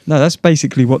 No, that's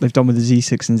basically what they've done with the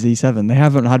Z6 and Z7. They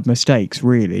haven't had mistakes,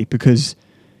 really, because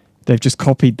they've just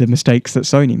copied the mistakes that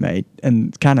Sony made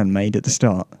and Canon made at the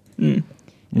start.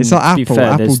 It's like To be Apple. fair,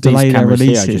 Apple there's delay these their cameras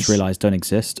releases. here I just realised don't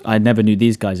exist. I never knew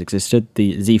these guys existed.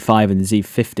 The Z5 and the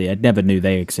Z50, I never knew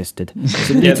they existed.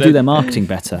 So they need to do their marketing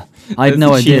better. I had They're no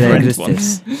the idea they cheaper end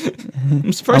existed. ones.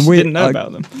 I'm surprised And you we- didn't know I-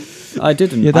 about them. I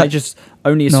didn't. Yeah, I just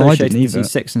only No, I associated didn't the either.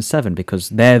 Z6 and 7 because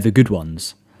they're the good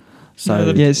ones.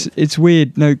 So Yeah, it's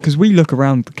weird. No, because we look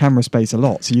around the camera space a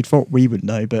lot, so you'd thought we would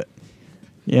know, but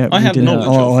Yeah, I we had didn't. knowledge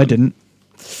Oh, of I them. didn't.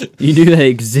 You knew they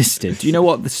existed. Do you know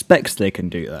what the specs they can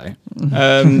do though?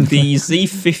 The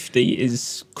Z50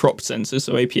 is crop sensor,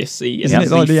 so APS-C, and Isn't the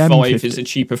it like the Z5 M50? is a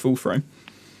cheaper full frame.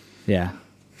 Yeah.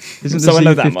 Isn't So the I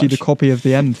know that Z50 the much. copy of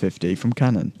the M50 from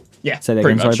Canon? Yeah, Say that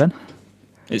pretty again, sorry, much. Ben.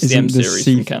 It's the Isn't M series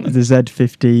from Canon. the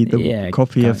Z50 the Yeah,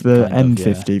 copy of kind the of,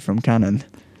 M50 from Canon?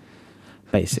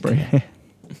 Basically.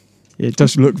 It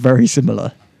does look very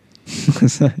similar.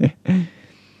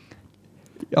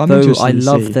 I'm Though interested I to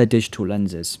love see. their digital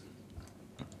lenses.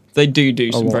 They do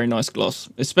some what? very nice gloss,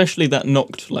 especially that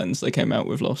knocked lens they came out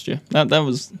with last year. That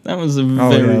was a Oh, very yeah, I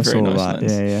very saw nice that.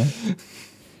 lens. Yeah.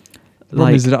 The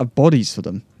problem is they don't have bodies for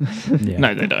them. Yeah.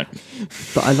 No, they don't.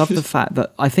 But I love the fact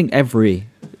that I think every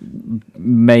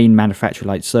main manufacturer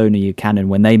like Sony or Canon,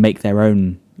 when they make their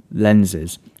own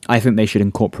lenses, I think they should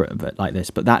incorporate it like this.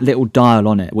 But that little dial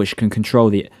on it, which can control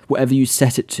whatever you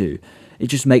set it to, it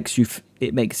just makes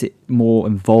it makes it more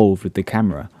involved with the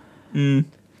camera.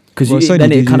 Because Well, Sony then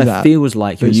do it kind do of that, feels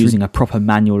like but you're it's using a proper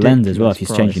manual lens as well if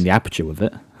ridiculous you're changing price. the aperture with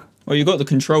it. Well, you've got the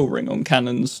control ring on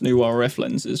Canon's new RF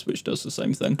lenses, which does the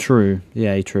same thing. True.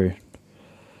 Yeah, true.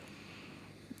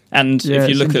 And Yeah, if you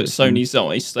it's look at interesting. Sony's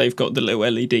Zeiss, they've got the little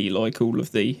LED like all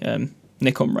of the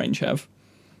Nikon range have.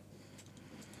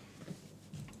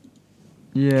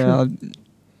 Yeah,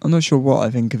 I'm not sure what I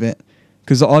think of it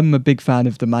because I'm a big fan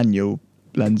of the manual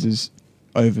lenses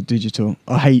over digital.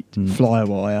 I hate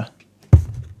fly-wire.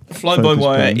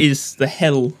 Fly-by-wire pain. is the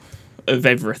hell of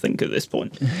everything at this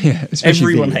point. Yeah,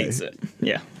 especially Everyone video. hates it.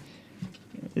 Yeah.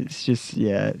 It's just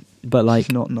But like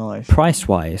it's not nice. price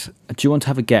wise, do you want to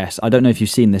have a guess? I don't know if you've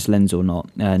seen this lens or not,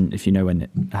 and if you know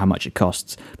how much it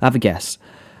costs. But have a guess.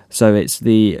 So it's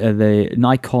the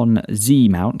Nikon Z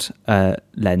mount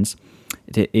lens.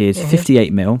 It is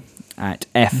 58mm at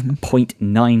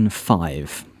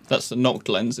f.95. That's the knocked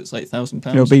lens. It's £8,000.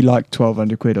 It'll be like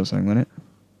 1,200 quid or something, won't it?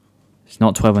 It's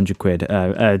not 1,200 quid.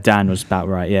 Dan was about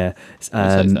right. Yeah, it's,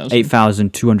 That's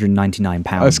 8,299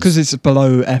 pounds. Oh, it's because it's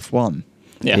below F1.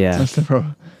 Yeah. Yeah. That's the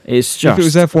problem. It's If just it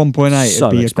was F1.8, so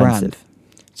it'd be expensive. £1,000.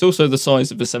 It's also the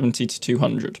size of a 70 to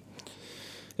 200.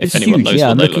 If It's anyone huge. knows Yeah,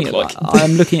 what I'm they looking look like.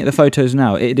 I'm looking at the photos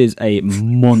now. It is a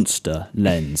monster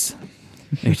lens.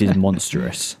 It is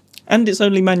monstrous. And it's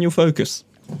only manual focus.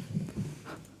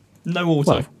 No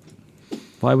auto. Well,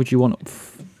 why would you want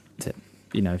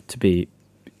to be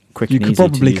quick You and could easy to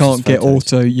probably use can't as get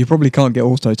photos? auto. You probably can't get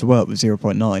auto to work with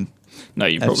 0.9. No,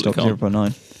 you probably F-stop can't.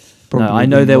 0.9. No, I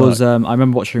know there was. I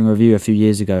remember watching a review a few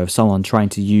years ago of someone trying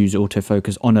to use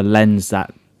autofocus on a lens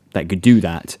that could do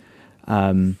that.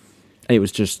 It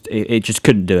was just it just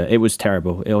couldn't do it. It was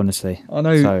terrible. Honestly, I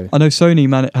know. So, I know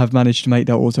Sony have managed to make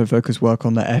their autofocus work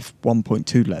on their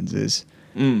f1.2 lenses,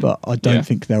 but I don't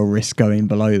think they'll risk going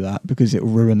below that because it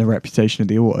will ruin the reputation of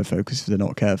the autofocus if they're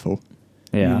not careful.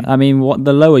 yeah, I mean,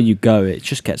 the lower you go, it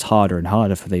just gets harder and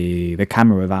harder for the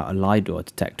camera without a LiDAR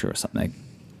detector or something.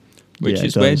 Which Yeah,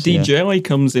 is it where does, yeah. DJI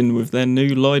comes in with their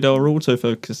new LiDAR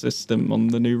autofocus system on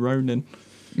the new Ronin.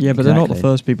 Yeah, but they're not the Exactly.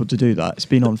 first people to do that. It's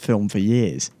been on film for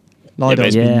years. but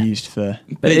LiDAR's it's- been Yeah. used for...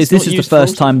 But it's this not is the used for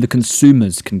first auto. time the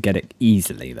consumers can get it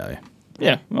easily, though.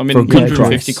 Yeah, I mean, For a good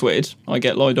 150 price. quid, I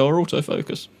get LiDAR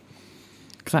autofocus.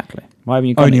 Exactly. Why haven't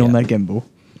you got Only it on yet? their gimbal.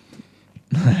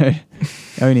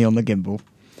 Only on the gimbal.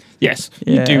 Yes,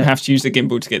 you do Yeah. have to use the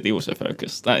gimbal to get the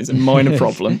autofocus. That is a minor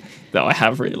problem that I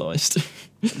have realised.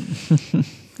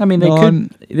 I mean, they No, could.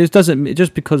 This doesn't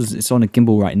just because it's on a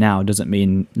gimbal right now doesn't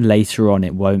mean later on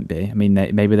it won't be. I mean,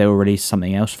 maybe they will release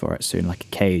something else for it soon, like a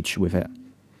cage with it.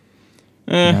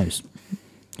 Who knows?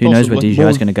 Who knows where possibly. DJI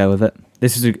is going to go with it?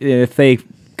 This is if they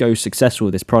go successful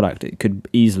with this product, it could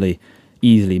easily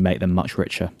make them much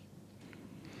richer.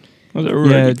 Well, they're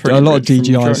Yeah, already pretty a lot of rich from the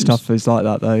DJI drones. stuff is like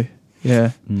that, though.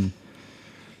 Yeah.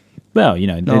 Well,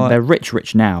 No, they're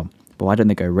rich now, but why don't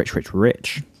they go rich?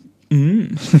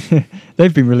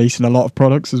 They've been releasing a lot of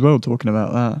products as well, talking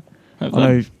about that. Have I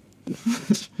know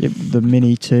the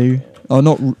Mini 2. Oh,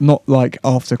 not like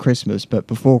after Christmas, but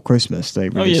before Christmas they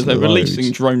Oh released yeah, they're loads.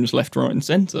 releasing drones left, right, and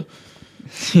centre.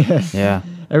 Yeah. Yeah,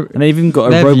 and they've even got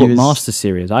a Their Robot view is- Master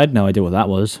series. I had no idea what that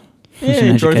was. It's an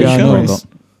Yeah, driving educational cars.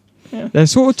 robot. They're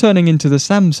sort of turning into the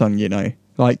Samsung,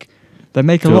 like they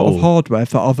make a lot of Cool. hardware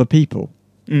for other people.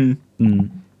 I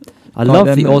Like love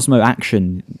them- the Osmo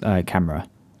Action camera.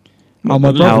 Oh,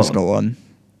 my the brother's little got one.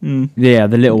 Yeah,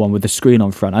 the little one with the screen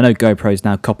on front. I know GoPro's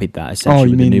now copied that essentially Oh, you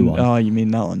with mean the new one. you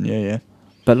mean that one? Yeah.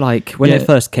 But like when it Yeah.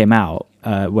 first came out,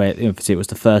 where obviously it was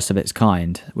the first of its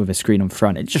kind with a screen on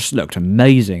front, it just looked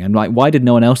amazing. And like, why did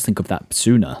no one else think of that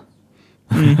sooner?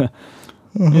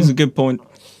 Here's a good point.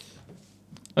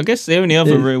 I guess the only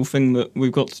other real thing that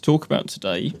we've got to talk about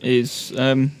today is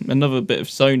another bit of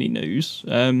Sony news,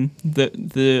 that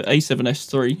the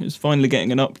A7S III is finally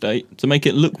getting an update to make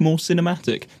it look more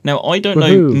cinematic. Now, I don't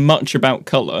know much about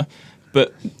colour,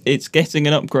 but it's getting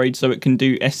an upgrade so it can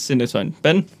do S-Cinetone.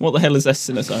 Ben, what the hell is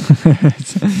S-Cinetone?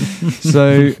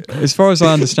 So, as far as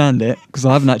I understand it, because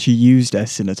I haven't actually used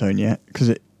S-Cinetone yet, because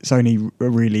it's only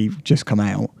really just come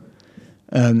out,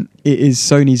 it is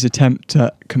Sony's attempt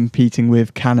at competing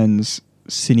with Canon's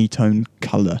Cinetone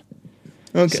colour.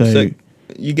 Okay, so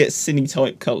you get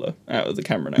Cine-type colour out of the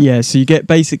camera now. Yeah, so you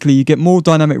get more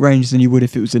dynamic range than you would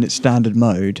if it was in its standard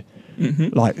mode,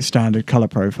 like standard colour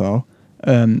profile.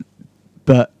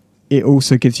 But it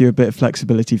also gives you a bit of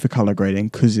flexibility for colour grading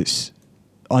because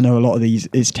I know a lot of these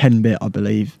is 10-bit, I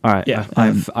believe. All right, yeah.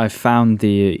 I've found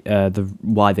the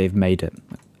why they've made it.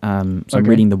 So I'm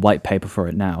reading the white paper for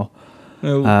it now.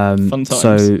 Oh, fun times.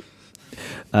 So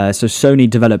Sony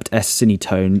developed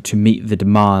S-Cinetone to meet the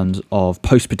demands of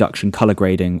post-production color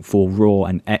grading for RAW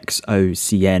and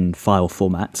XOCN file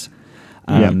formats.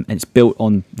 And it's built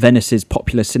on Venice's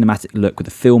popular cinematic look with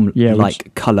a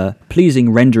film-like colour,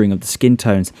 pleasing rendering of the skin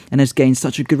tones, and has gained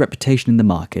such a good reputation in the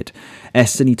market.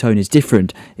 S-Cinetone is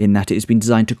different in that it has been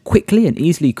designed to quickly and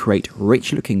easily create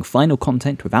rich-looking final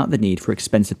content without the need for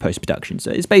expensive post-production.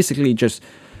 So it's basically just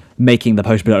making the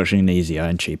post-production easier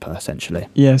and cheaper, essentially.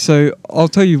 Yeah, so I'll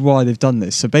tell you why they've done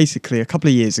this. So basically, a couple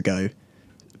of years ago,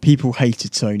 people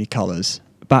hated Sony colours.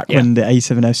 Back when the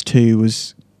A7S II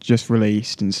was just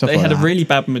released and stuff like that. They had a really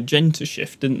bad magenta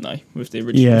shift, didn't they, with the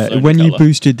original Sony when colour. you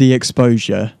boosted the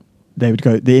exposure,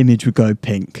 the image would go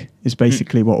pink, is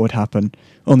basically what would happen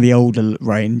on the older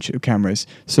range of cameras.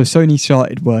 So Sony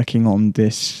started working on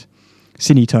this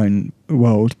Cinetone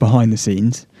world behind the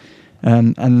scenes.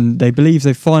 And they believe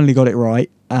they've finally got it right,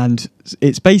 and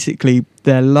it's basically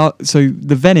so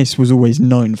the Venice was always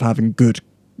known for having good,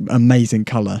 amazing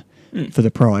colour for the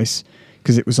price,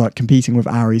 because it was like competing with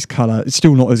Arri's colour. It's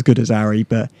still not as good as Arri,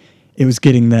 but it was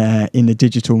getting there in the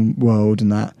digital world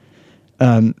and that.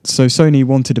 So Sony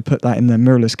wanted to put that in their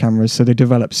mirrorless cameras, so they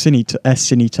developed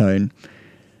S-Cinetone,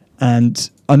 and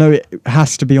I know it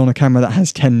has to be on a camera that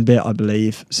has 10-bit, I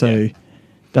believe. So. Yeah.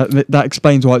 That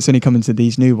explains why it's only coming to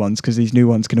these new ones, because these new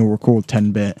ones can all record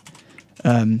 10-bit.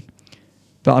 But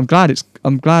I'm glad it's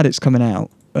coming out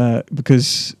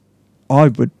because I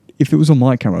would, if it was on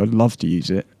my camera, I'd love to use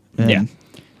it.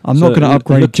 I'm not going to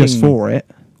upgrade just for it.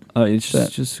 Oh, it's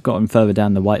just gotten further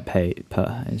down the white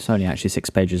paper. It's only actually 6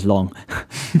 pages long.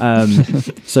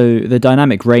 So the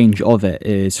dynamic range of it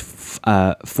is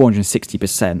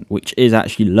 460%, which is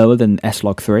actually lower than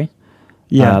S-Log 3.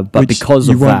 Yeah, but because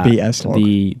of that,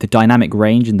 the dynamic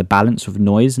range and the balance of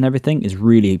noise and everything is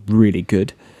really, really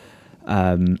good.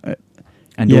 And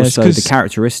also the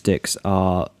characteristics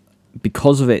are,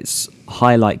 because of its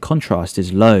highlight contrast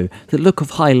is low, the look of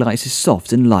highlights is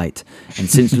soft and light. And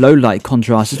since low light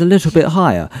contrast is a little bit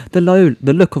higher, the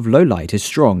look of low light is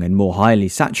strong and more highly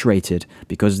saturated.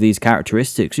 Because of these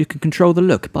characteristics, you can control the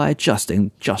look by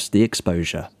adjusting just the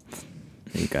exposure.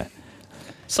 There you go.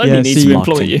 Sony needs to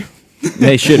employ you.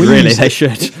 They should, they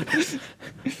should.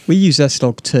 We use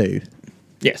S-Log 2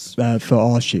 for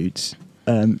our shoots,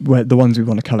 where the ones we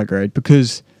want to colour grade,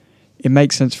 because it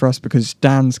makes sense for us, because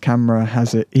Dan's camera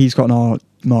has it. He's got an R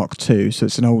Mark II, so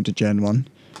it's an older gen one.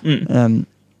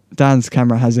 Dan's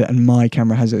camera has it, and my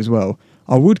camera has it as well.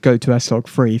 I would go to S-Log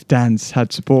 3 if Dan's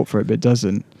had support for it, but it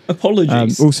doesn't.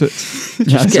 Apologies. Also,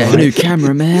 just get a new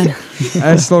camera, man.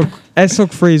 S-Log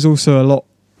 3 is also a lot.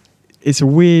 It's a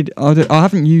weird. I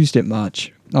haven't used it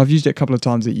much. I've used it a couple of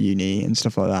times at uni and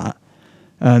stuff like that.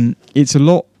 It's a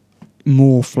lot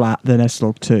more flat than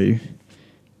S-Log 2,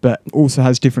 but also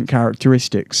has different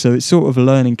characteristics. So it's sort of a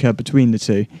learning curve between the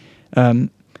two.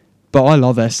 But I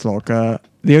love S-Log.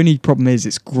 The only problem is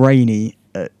it's grainy.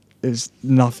 It's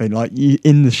nothing. Like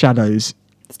in the shadows,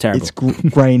 it's terrible. It's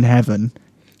grain heaven,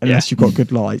 unless you've got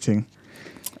good lighting.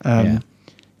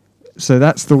 So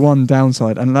that's the one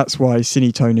downside, and that's why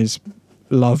Cinetone is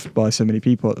loved by so many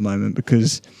people at the moment,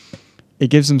 because it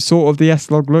gives them sort of the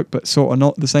S-Log look, but sort of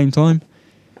not at the same time.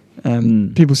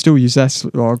 People still use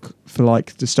S-Log for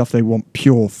like the stuff they want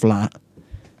pure flat.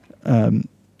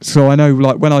 So I know,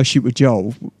 like when I shoot with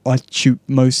Joel, I shoot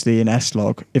mostly in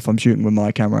S-Log if I'm shooting with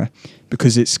my camera,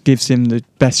 because it gives him the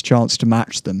best chance to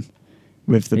match them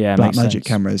with the Blackmagic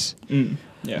cameras. And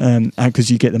because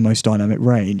you get the most dynamic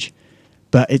range.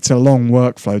 But it's a long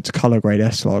workflow to colour grade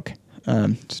S-Log.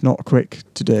 It's not quick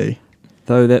to do.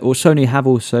 Though Sony have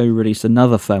also released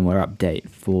another firmware update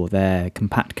for their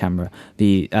compact camera,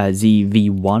 the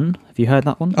ZV-1. Have you heard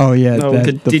that one? Oh yeah,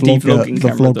 the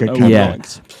vlogging camera.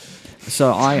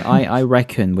 So I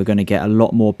reckon we're going to get a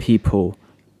lot more people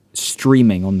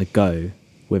streaming on the go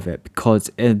with it, because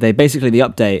they basically, the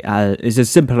update is as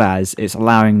simple as it's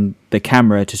allowing the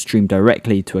camera to stream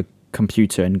directly to a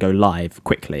computer and go live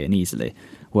quickly and easily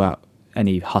without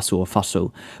any hustle or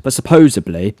fussle. But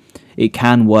supposedly it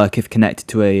can work if connected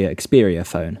to a Xperia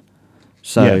phone.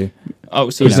 So so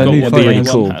it's got what the really A1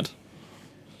 cool. had.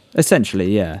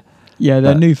 Essentially, yeah. Yeah,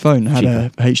 their new phone had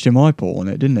cheaper. a HDMI port on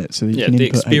it, didn't it? So you can the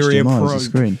input Xperia HDMI Pro. as a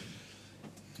screen.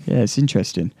 Yeah, it's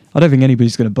interesting. I don't think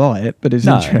anybody's going to buy it, but it's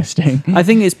No. interesting. I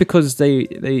think it's because they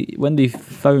when the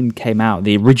phone came out,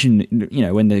 the original,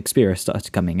 when the Xperia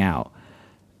started coming out,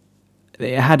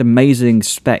 it had amazing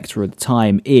specs for the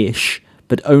time-ish,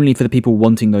 but only for the people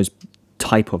wanting those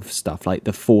type of stuff, like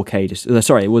the 4K.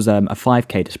 It was a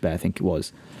 5K display, I think it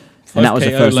was, and that was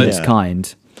the 5K first of OLED. its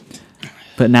kind.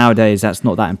 But nowadays, that's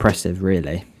not that impressive,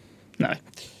 really. No.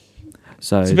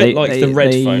 So It's a bit like the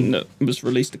red phone that was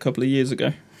released a couple of years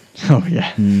ago. Oh,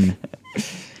 yeah.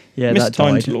 Yeah, that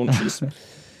Mistimed died. launches.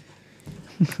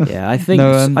 Yeah, I think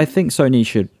No, I think Sony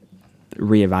should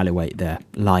reevaluate their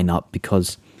lineup,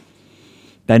 because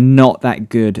they're not that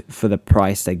good for the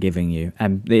price they're giving you,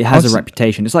 and it has a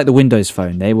reputation. It's like the Windows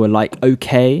Phone; they were like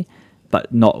okay,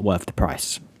 but not worth the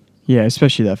price. Yeah,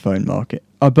 especially their phone market.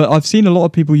 But I've seen a lot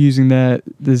of people using the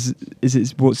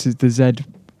Z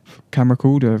camera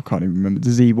called? I can't even remember. The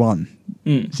Z1,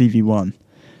 ZV1.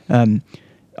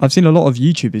 I've seen a lot of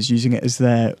YouTubers using it as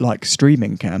their like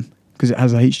streaming cam, because it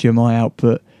has a HDMI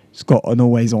output. It's got an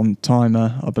always-on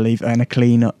timer, I believe, and a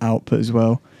clean output as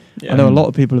well. Yeah. I know a lot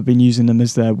of people have been using them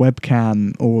as their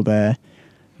webcam or their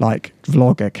like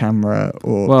vlogger camera.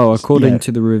 Or Well, according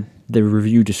to the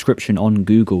review description on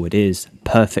Google, it is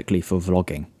perfectly for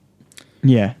vlogging.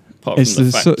 yeah, Apart it's from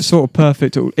the the fact, sort of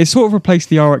perfect. It sort of replaced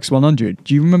the RX 100.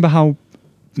 Do you remember how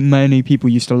many people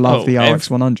used to love the RX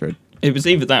 100? it was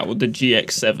either that or the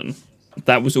GX7.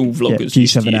 That was all Yeah, vloggers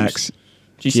used to G7X.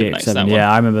 use. G7X, that one.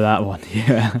 Yeah, I remember that one.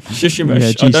 Yeah. Shush your mush.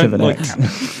 Yeah, I don't like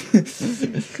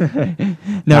G7X. Canon.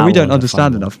 No, That we don't was a understand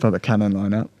fun one. enough about the Canon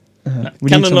lineup. We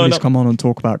Canon need somebody to lineup- come on and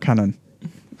talk about Canon.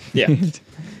 Yeah.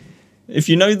 If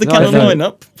you know the No, I Canon don't.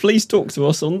 lineup, please talk to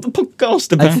us on the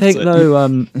podcast about I think it. though,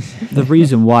 the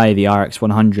reason why the RX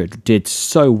 100 did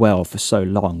so well for so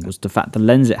long was the fact the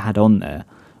lens it had on there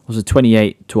was a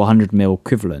 28 to 100mm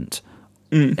equivalent,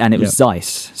 and it was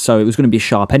Zeiss, so it was going to be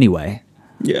sharp anyway.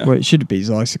 Yeah. Well, it should be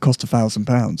Zeiss. It cost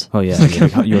 £1,000. Oh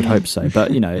yeah, you would hope so.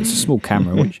 But it's a small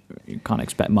camera, which you can't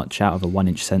expect much out of a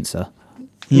 1-inch sensor.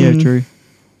 Yeah, true.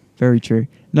 Very true.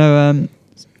 No,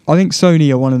 I think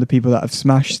Sony are one of the people that have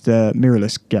smashed the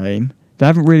mirrorless game. They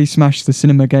haven't really smashed the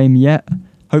cinema game yet.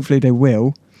 Hopefully they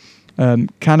will.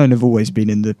 Canon have always been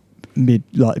in the mid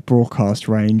broadcast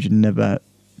range and never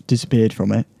disappeared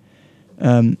from it.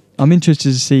 I'm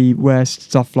interested to see where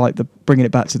stuff like bringing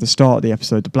it back to the start of the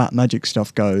episode, the Black Magic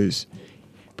stuff goes,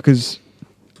 because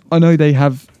I know they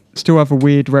still have a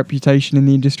weird reputation in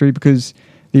the industry, because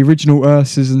the original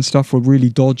Ursas and stuff were really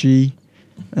dodgy,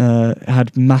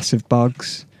 had massive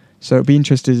bugs. So it'll be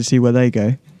interesting to see where they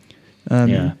go.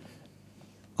 Yeah.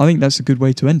 I think that's a good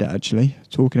way to end it, actually,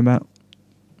 talking about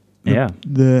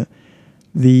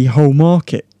the whole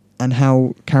market and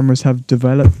how cameras have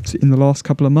developed in the last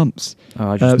couple of months. Oh,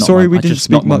 I just knocked sorry, my- we I didn't just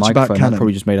speak knocked my much about microphone. Canon. That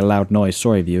probably just made a loud noise.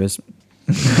 Sorry, viewers.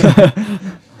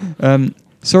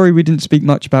 Sorry, we didn't speak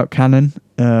much about Canon.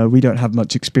 We don't have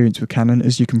much experience with Canon,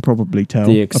 as you can probably tell.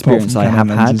 The apart experience from I have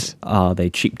Canon had lenses. are they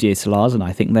cheap DSLRs, and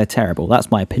I think they're terrible. That's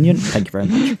my opinion. Thank you very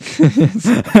much.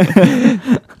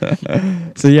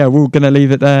 So yeah, we're going to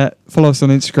leave it there. Follow us on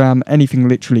Instagram, Anything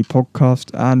Literally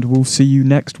Podcast, and we'll see you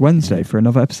next Wednesday for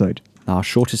another episode. Our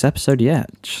shortest episode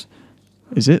yet.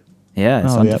 Is it? Yeah,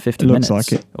 it's Oh, under yeah, 50 it looks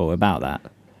minutes. like it. Or about that.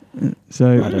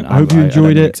 So I don't know. I hope you I enjoyed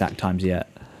don't know it. exact times yet.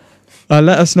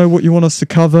 Let us know what you want us to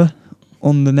cover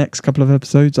on the next couple of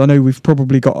episodes. I know we've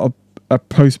probably got a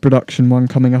post-production one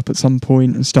coming up at some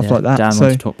point and stuff Yeah, like that. Dan So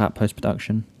wants to talk about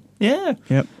post-production. Yeah.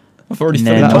 yep. I've already And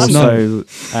filled then let us it know.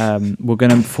 also, we're going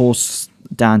to force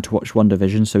Dan to watch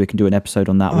WandaVision so we can do an episode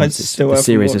on that I once still the haven't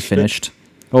series is watched it. finished.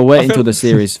 Well, wait I until feel- the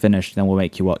series is finished, then we'll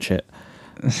make you watch it.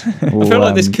 I feel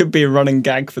like this could be a running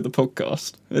gag for the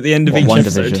podcast. At the end of What, each WandaVision?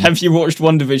 episode, have you watched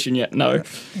WandaVision yet? No.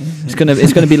 It's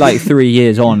gonna be like 3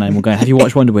 years on, and we're going, have you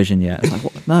watched WandaVision yet? It's like,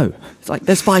 what? No. It's like,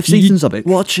 there's 5 seasons of it.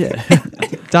 Watch it.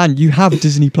 Dan, you have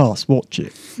Disney Plus. Watch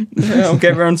it. Yeah, I'll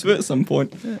get around to it at some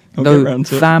point. I'll get No, around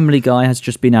to it. Family Guy has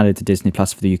just been added to Disney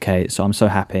Plus for the UK, so I'm so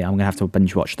happy. I'm gonna have to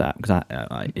binge watch that because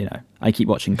I keep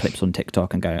watching clips on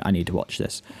TikTok and go, I need to watch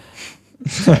this.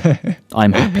 So,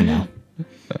 I'm happy now.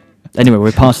 Anyway,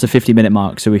 we're past the 50-minute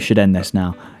mark, so we should end this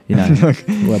now. We're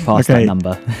past that Okay.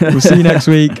 number. We'll see you next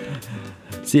week.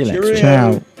 See you next week.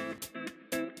 Ciao.